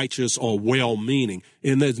or righteous or well-meaning.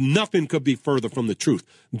 And there's nothing could be further from the truth.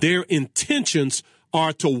 Their intentions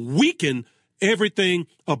are to weaken everything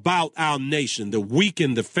about our nation, to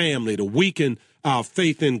weaken the family, to weaken our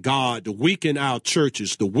faith in God, to weaken our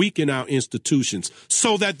churches, to weaken our institutions,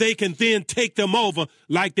 so that they can then take them over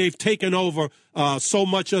like they've taken over so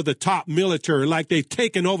much of the top military, like they've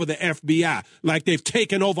taken over the FBI, like they've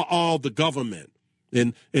taken over all the government.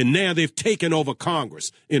 And now they've taken over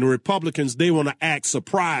Congress. And the Republicans, they want to act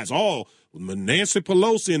surprised. Oh, Nancy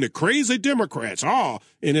Pelosi and the crazy Democrats. Oh,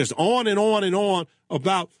 and it's on and on and on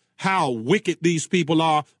about how wicked these people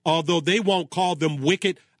are. Although they won't call them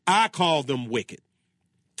wicked, I call them wicked.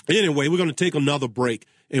 Anyway, we're going to take another break,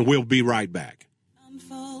 and we'll be right back.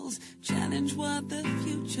 Unfolds, challenge what the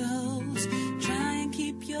future holds. Try and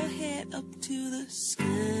keep your head up to the sky.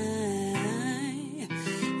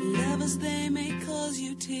 Lovers, they may cause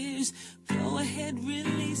you tears. Go ahead,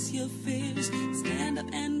 release your fears. Stand up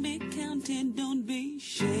and be counted. Don't be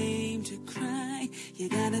ashamed to cry. You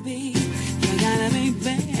gotta be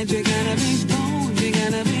bad. You gotta be bold. You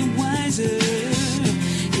gotta be wiser.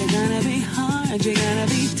 You gotta be hard, you gotta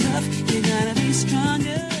be tough, you gotta be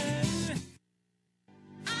stronger.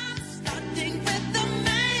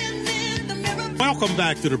 Welcome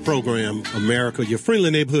back to the program, America. Your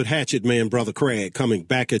friendly neighborhood hatchet man, Brother Craig, coming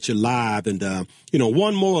back at you live. And,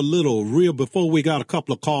 one more little real before we got a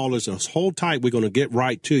couple of callers. Hold tight, we're going to get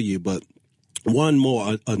right to you. But one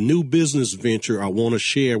more, a new business venture I want to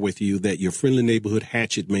share with you that your friendly neighborhood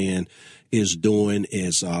hatchet man is doing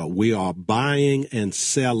is we are buying and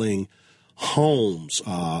selling homes,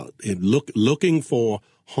 looking for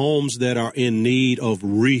homes that are in need of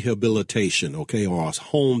rehabilitation, okay, or a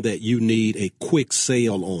home that you need a quick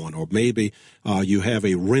sale on, or maybe you have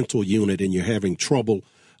a rental unit and you're having trouble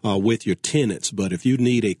with your tenants. But if you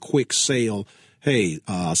need a quick sale, hey,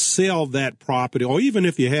 sell that property, or even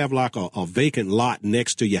if you have like a vacant lot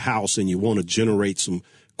next to your house and you want to generate some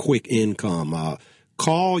quick income,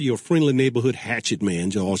 call your friendly neighborhood hatchet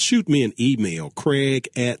man, or shoot me an email,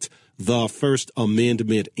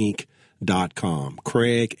 Craig@thefirstamentmentinc.com.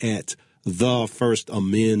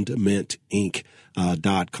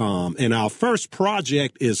 Craig@thefirstamentmentinc.com. And our first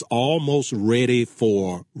project is almost ready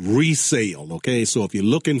for resale. Okay. So if you're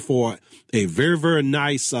looking for a very, very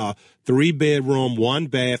nice, 3-bedroom,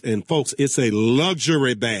 1-bath, and folks, it's a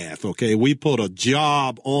luxury bath. Okay. We put a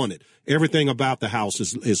job on it. Everything about the house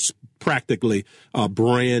is practically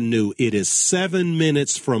brand new. It is 7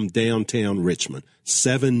 minutes from downtown Richmond.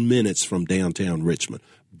 7 minutes from downtown Richmond.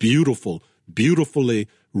 Beautifully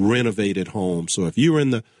renovated homes. So if you're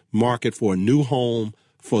in the market for a new home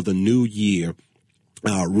for the new year,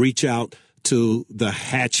 reach out to the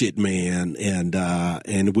Hatchet Man,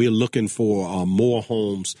 and we're looking for more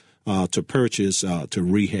homes to purchase, to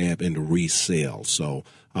rehab, and to resell. So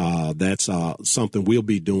that's something we'll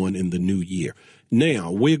be doing in the new year.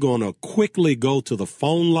 Now, we're going to quickly go to the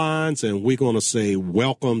phone lines, and we're going to say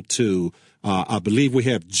welcome to, I believe we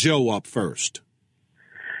have Joe up first.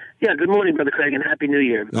 Yeah, good morning, Brother Craig, and Happy New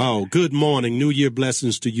Year. Oh, good morning. New Year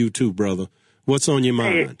blessings to you too, brother. What's on your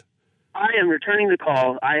mind? I am returning the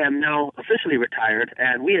call. I am now officially retired,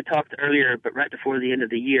 and we had talked earlier, but right before the end of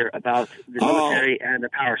the year, about the military and the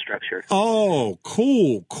power structure. Oh,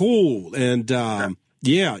 cool. And,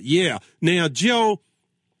 yeah. Now, Joe,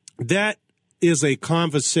 that is a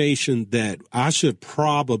conversation that I should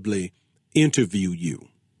probably interview you,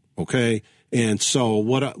 okay? And so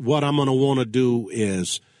what I'm going to want to do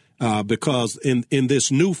is, because in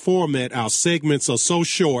this new format, our segments are so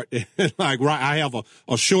short. Like, right, I have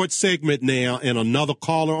a short segment now and another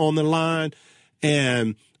caller on the line,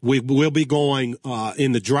 and we'll be going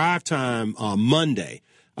in the drive time Monday,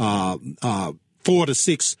 4 to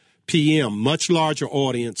 6 p.m. Much larger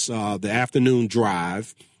audience, the afternoon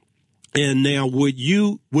drive. And now, would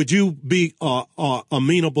you be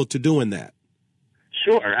amenable to doing that?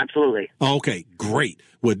 Sure, absolutely. Okay, great.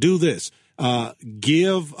 We'll do this.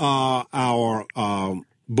 Give our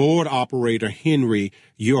board operator, Henry,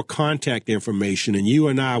 your contact information, and you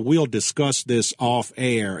and I will discuss this off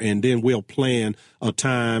air, and then we'll plan a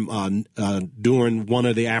time during one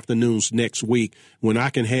of the afternoons next week when I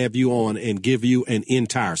can have you on and give you an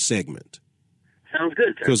entire segment. Sounds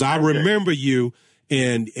good, sir. Because I remember you,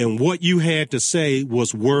 and what you had to say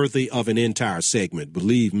was worthy of an entire segment,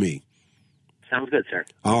 believe me. Sounds good, sir.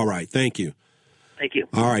 All right, thank you. Thank you.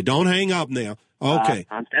 All right, don't hang up now. Okay.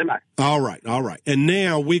 I'm standing by. All right. And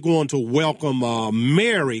now we're going to welcome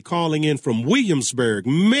Mary calling in from Williamsburg.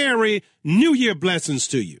 Mary, New Year blessings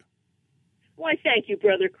to you. Why, thank you,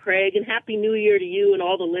 Brother Craig, and Happy New Year to you and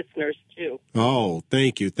all the listeners, too. Oh,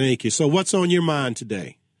 thank you. So what's on your mind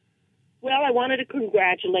today? Well, I wanted to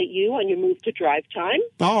congratulate you on your move to Drive Time.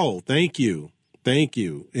 Oh, thank you.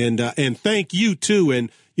 And thank you, too.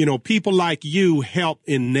 And, people like you help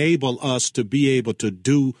enable us to be able to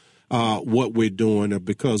do what we're doing,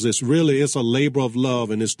 because it's a labor of love,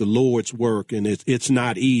 and it's the Lord's work, and it's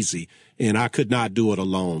not easy, and I could not do it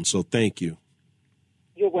alone. So thank you.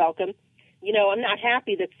 You're welcome. I'm not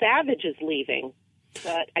happy that Savage is leaving,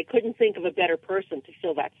 but I couldn't think of a better person to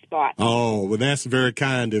fill that spot. Oh, well, that's very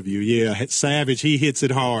kind of you. Yeah, Savage, he hits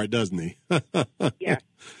it hard, doesn't he? Yeah.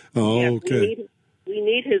 Oh, yeah, okay. We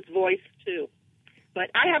need his voice, too. But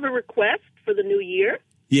I have a request for the new year.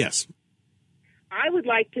 Yes. I would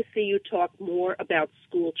like to see you talk more about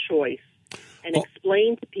school choice and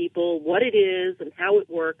explain to people what it is and how it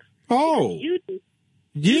works. Oh, you'd be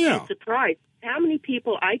surprised how many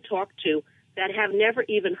people I talk to that have never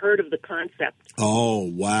even heard of the concept. Oh,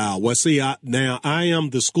 wow. Well, see, I am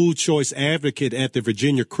the school choice advocate at the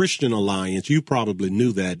Virginia Christian Alliance. You probably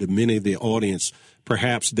knew that. Many of the audience,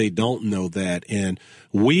 perhaps they don't know that. And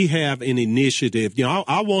we have an initiative.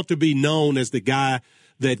 I want to be known as the guy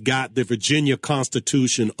that got the Virginia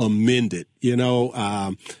Constitution amended.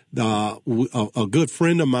 A good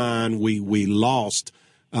friend of mine, we lost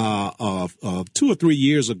 2 or 3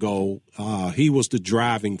 years ago. He was the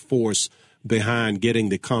driving force behind getting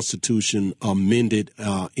the Constitution amended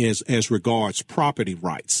as regards property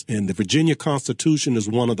rights. And the Virginia Constitution is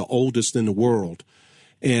one of the oldest in the world.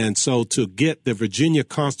 And so to get the Virginia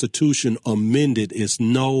Constitution amended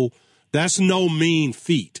that's no mean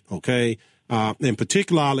feat, okay? And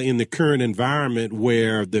particularly in the current environment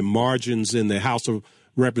where the margins in the House of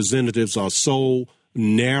Representatives are so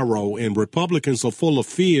narrow and Republicans are full of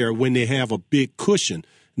fear when they have a big cushion.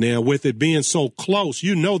 Now, with it being so close,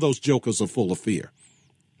 those jokers are full of fear.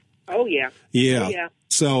 Oh, yeah. Yeah. Oh, yeah.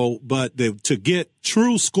 So, but to get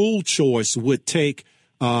true school choice would take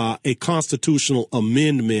a constitutional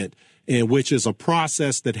amendment, which is a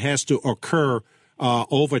process that has to occur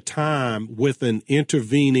over time with an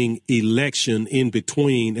intervening election in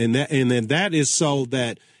between. And then that is so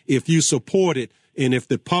that if you support it and if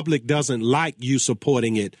the public doesn't like you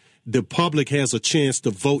supporting it, the public has a chance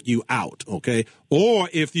to vote you out, okay? Or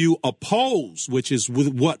if you oppose, which is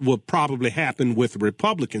what will probably happen with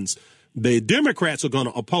Republicans, the Democrats are going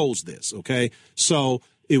to oppose this, okay? So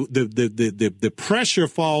the pressure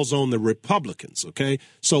falls on the Republicans, okay?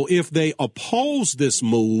 So if they oppose this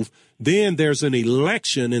move, then there's an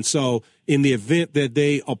election, and so in the event that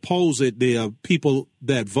they oppose it, the people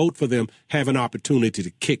that vote for them have an opportunity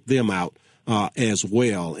to kick them out as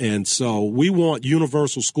well. And so we want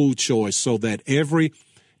universal school choice so that every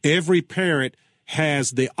parent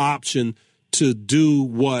has the option to do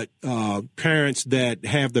what parents that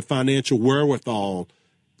have the financial wherewithal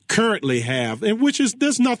currently have, and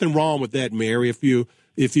there's nothing wrong with that, Mary.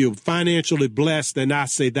 If you're financially blessed, then I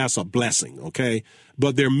say that's a blessing, okay?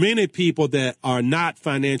 But there are many people that are not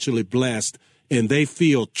financially blessed, and they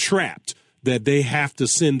feel trapped that they have to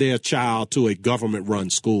send their child to a government-run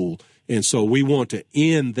school. And so we want to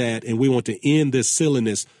end that, and we want to end this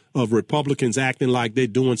silliness of Republicans acting like they're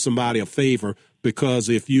doing somebody a favor because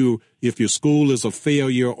if your school is a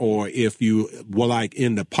failure or if you were like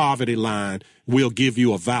in the poverty line, we'll give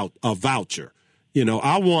you a voucher. You know,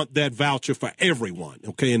 I want that voucher for everyone,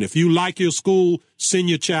 okay? And if you like your school, send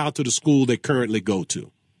your child to the school they currently go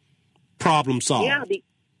to. Problem solved. Yeah,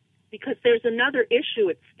 because there's another issue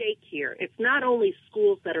at stake here. It's not only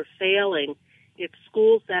schools that are failing, it's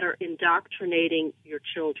schools that are indoctrinating your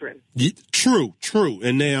children. True.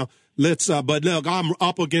 And now but look, I'm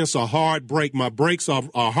up against a hard break. My breaks are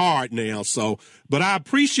hard now. So, but I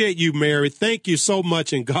appreciate you, Mary. Thank you so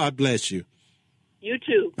much, and God bless you. You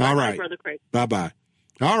too. All right. Bye, Brother Craig. Bye-bye.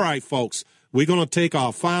 All right, folks. We're going to take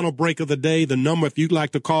our final break of the day. The number, if you'd like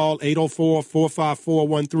to call,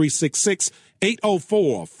 804-454-1366,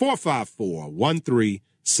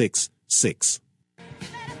 804-454-1366.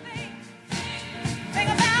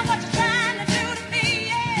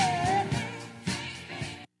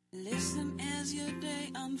 Listen as your day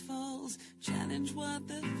unfolds. Challenge what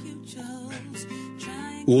the future holds.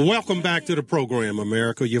 Welcome back to the program,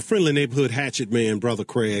 America. Your friendly neighborhood hatchet man, Brother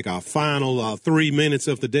Craig. Our final 3 minutes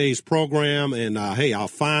of the day's program. And, our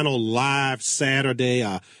final live Saturday.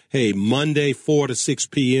 Monday, 4 to 6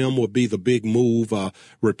 p.m. will be the big move,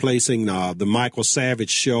 replacing the Michael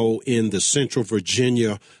Savage show in the Central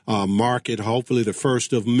Virginia market, hopefully the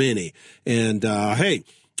first of many. And, again,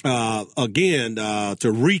 to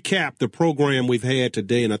recap the program we've had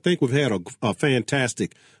today, and I think we've had a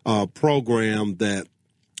fantastic program that,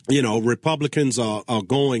 you know, Republicans are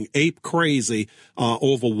going ape crazy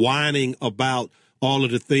over whining about all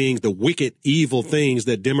of the things, the wicked, evil things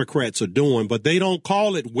that Democrats are doing, but they don't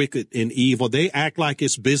call it wicked and evil. They act like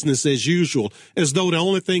it's business as usual, as though the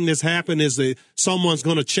only thing that's happened is that someone's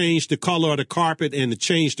going to change the color of the carpet and to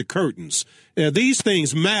change the curtains. These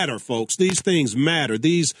things matter, folks. These things matter.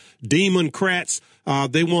 These Democrats,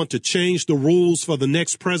 they want to change the rules for the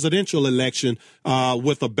next presidential election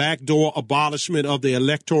with a backdoor abolishment of the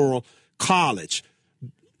Electoral College.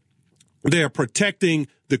 They're protecting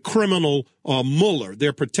the criminal Mueller.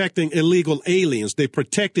 They're protecting illegal aliens. They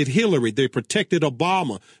protected Hillary. They protected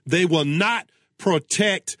Obama. They will not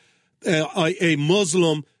protect a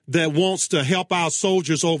Muslim that wants to help our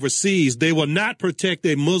soldiers overseas. They will not protect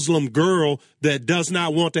a Muslim girl that does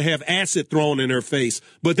not want to have acid thrown in her face.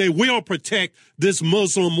 But they will protect this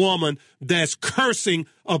Muslim woman that's cursing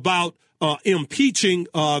about impeaching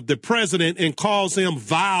the president and calls him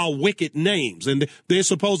vile, wicked names. And they're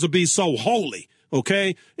supposed to be so holy.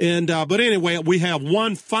 Okay. And, but anyway, we have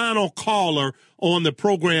one final caller on the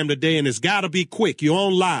program today, and it's got to be quick. You're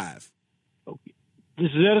on live. Okay.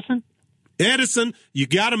 This is Edison. Edison, you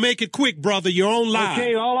got to make it quick, brother. You're on live.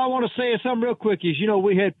 Okay, all I want to say is something real quick is, you know,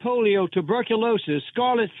 we had polio, tuberculosis,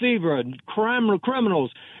 scarlet fever,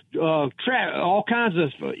 criminals, all kinds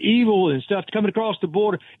of evil and stuff coming across the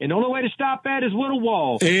border. And the only way to stop that is with a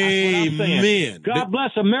wall. Amen. God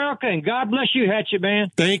bless America, and God bless you, Hatchet Man.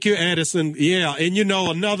 Thank you, Edison. Yeah, and you know,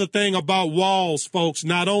 another thing about walls, folks,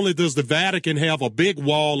 not only does the Vatican have a big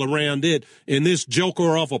wall around it, and this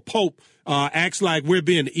joker of a pope acts like we're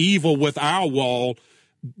being evil with our wall,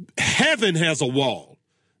 heaven has a wall.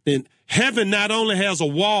 And heaven not only has a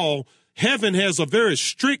wall, heaven has a very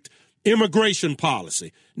strict immigration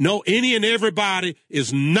policy. No, any and everybody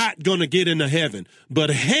is not going to get into heaven.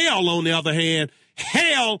 But hell, on the other hand,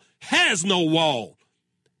 hell has no wall,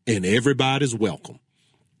 and everybody's welcome.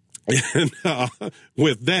 And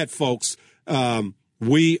with that, folks,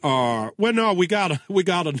 we got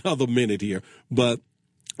another minute here. But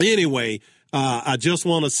anyway, I just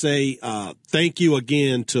want to say thank you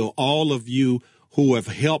again to all of you who have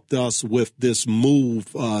helped us with this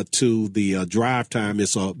move to the drive time.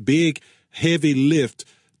 It's a big, heavy lift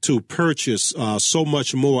to purchase so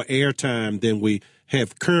much more airtime than we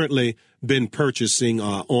have currently been purchasing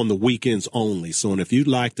on the weekends only. So, and if you'd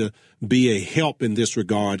like to be a help in this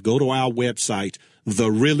regard, go to our website,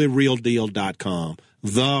 thereallyrealdeal.com,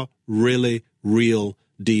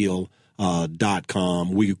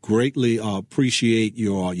 thereallyrealdeal.com. We greatly appreciate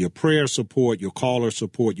your prayer support, your caller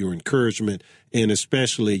support, your encouragement, and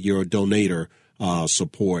especially your donator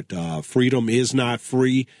support. Freedom is not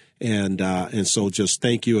free, And so just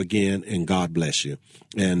thank you again, and God bless you.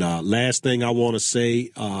 And last thing I want to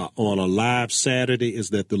say on a live Saturday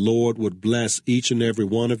is that the Lord would bless each and every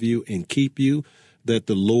one of you and keep you, that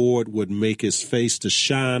the Lord would make his face to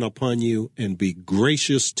shine upon you and be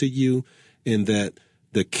gracious to you, and that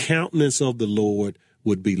the countenance of the Lord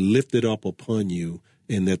would be lifted up upon you,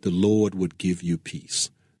 and that the Lord would give you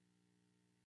peace.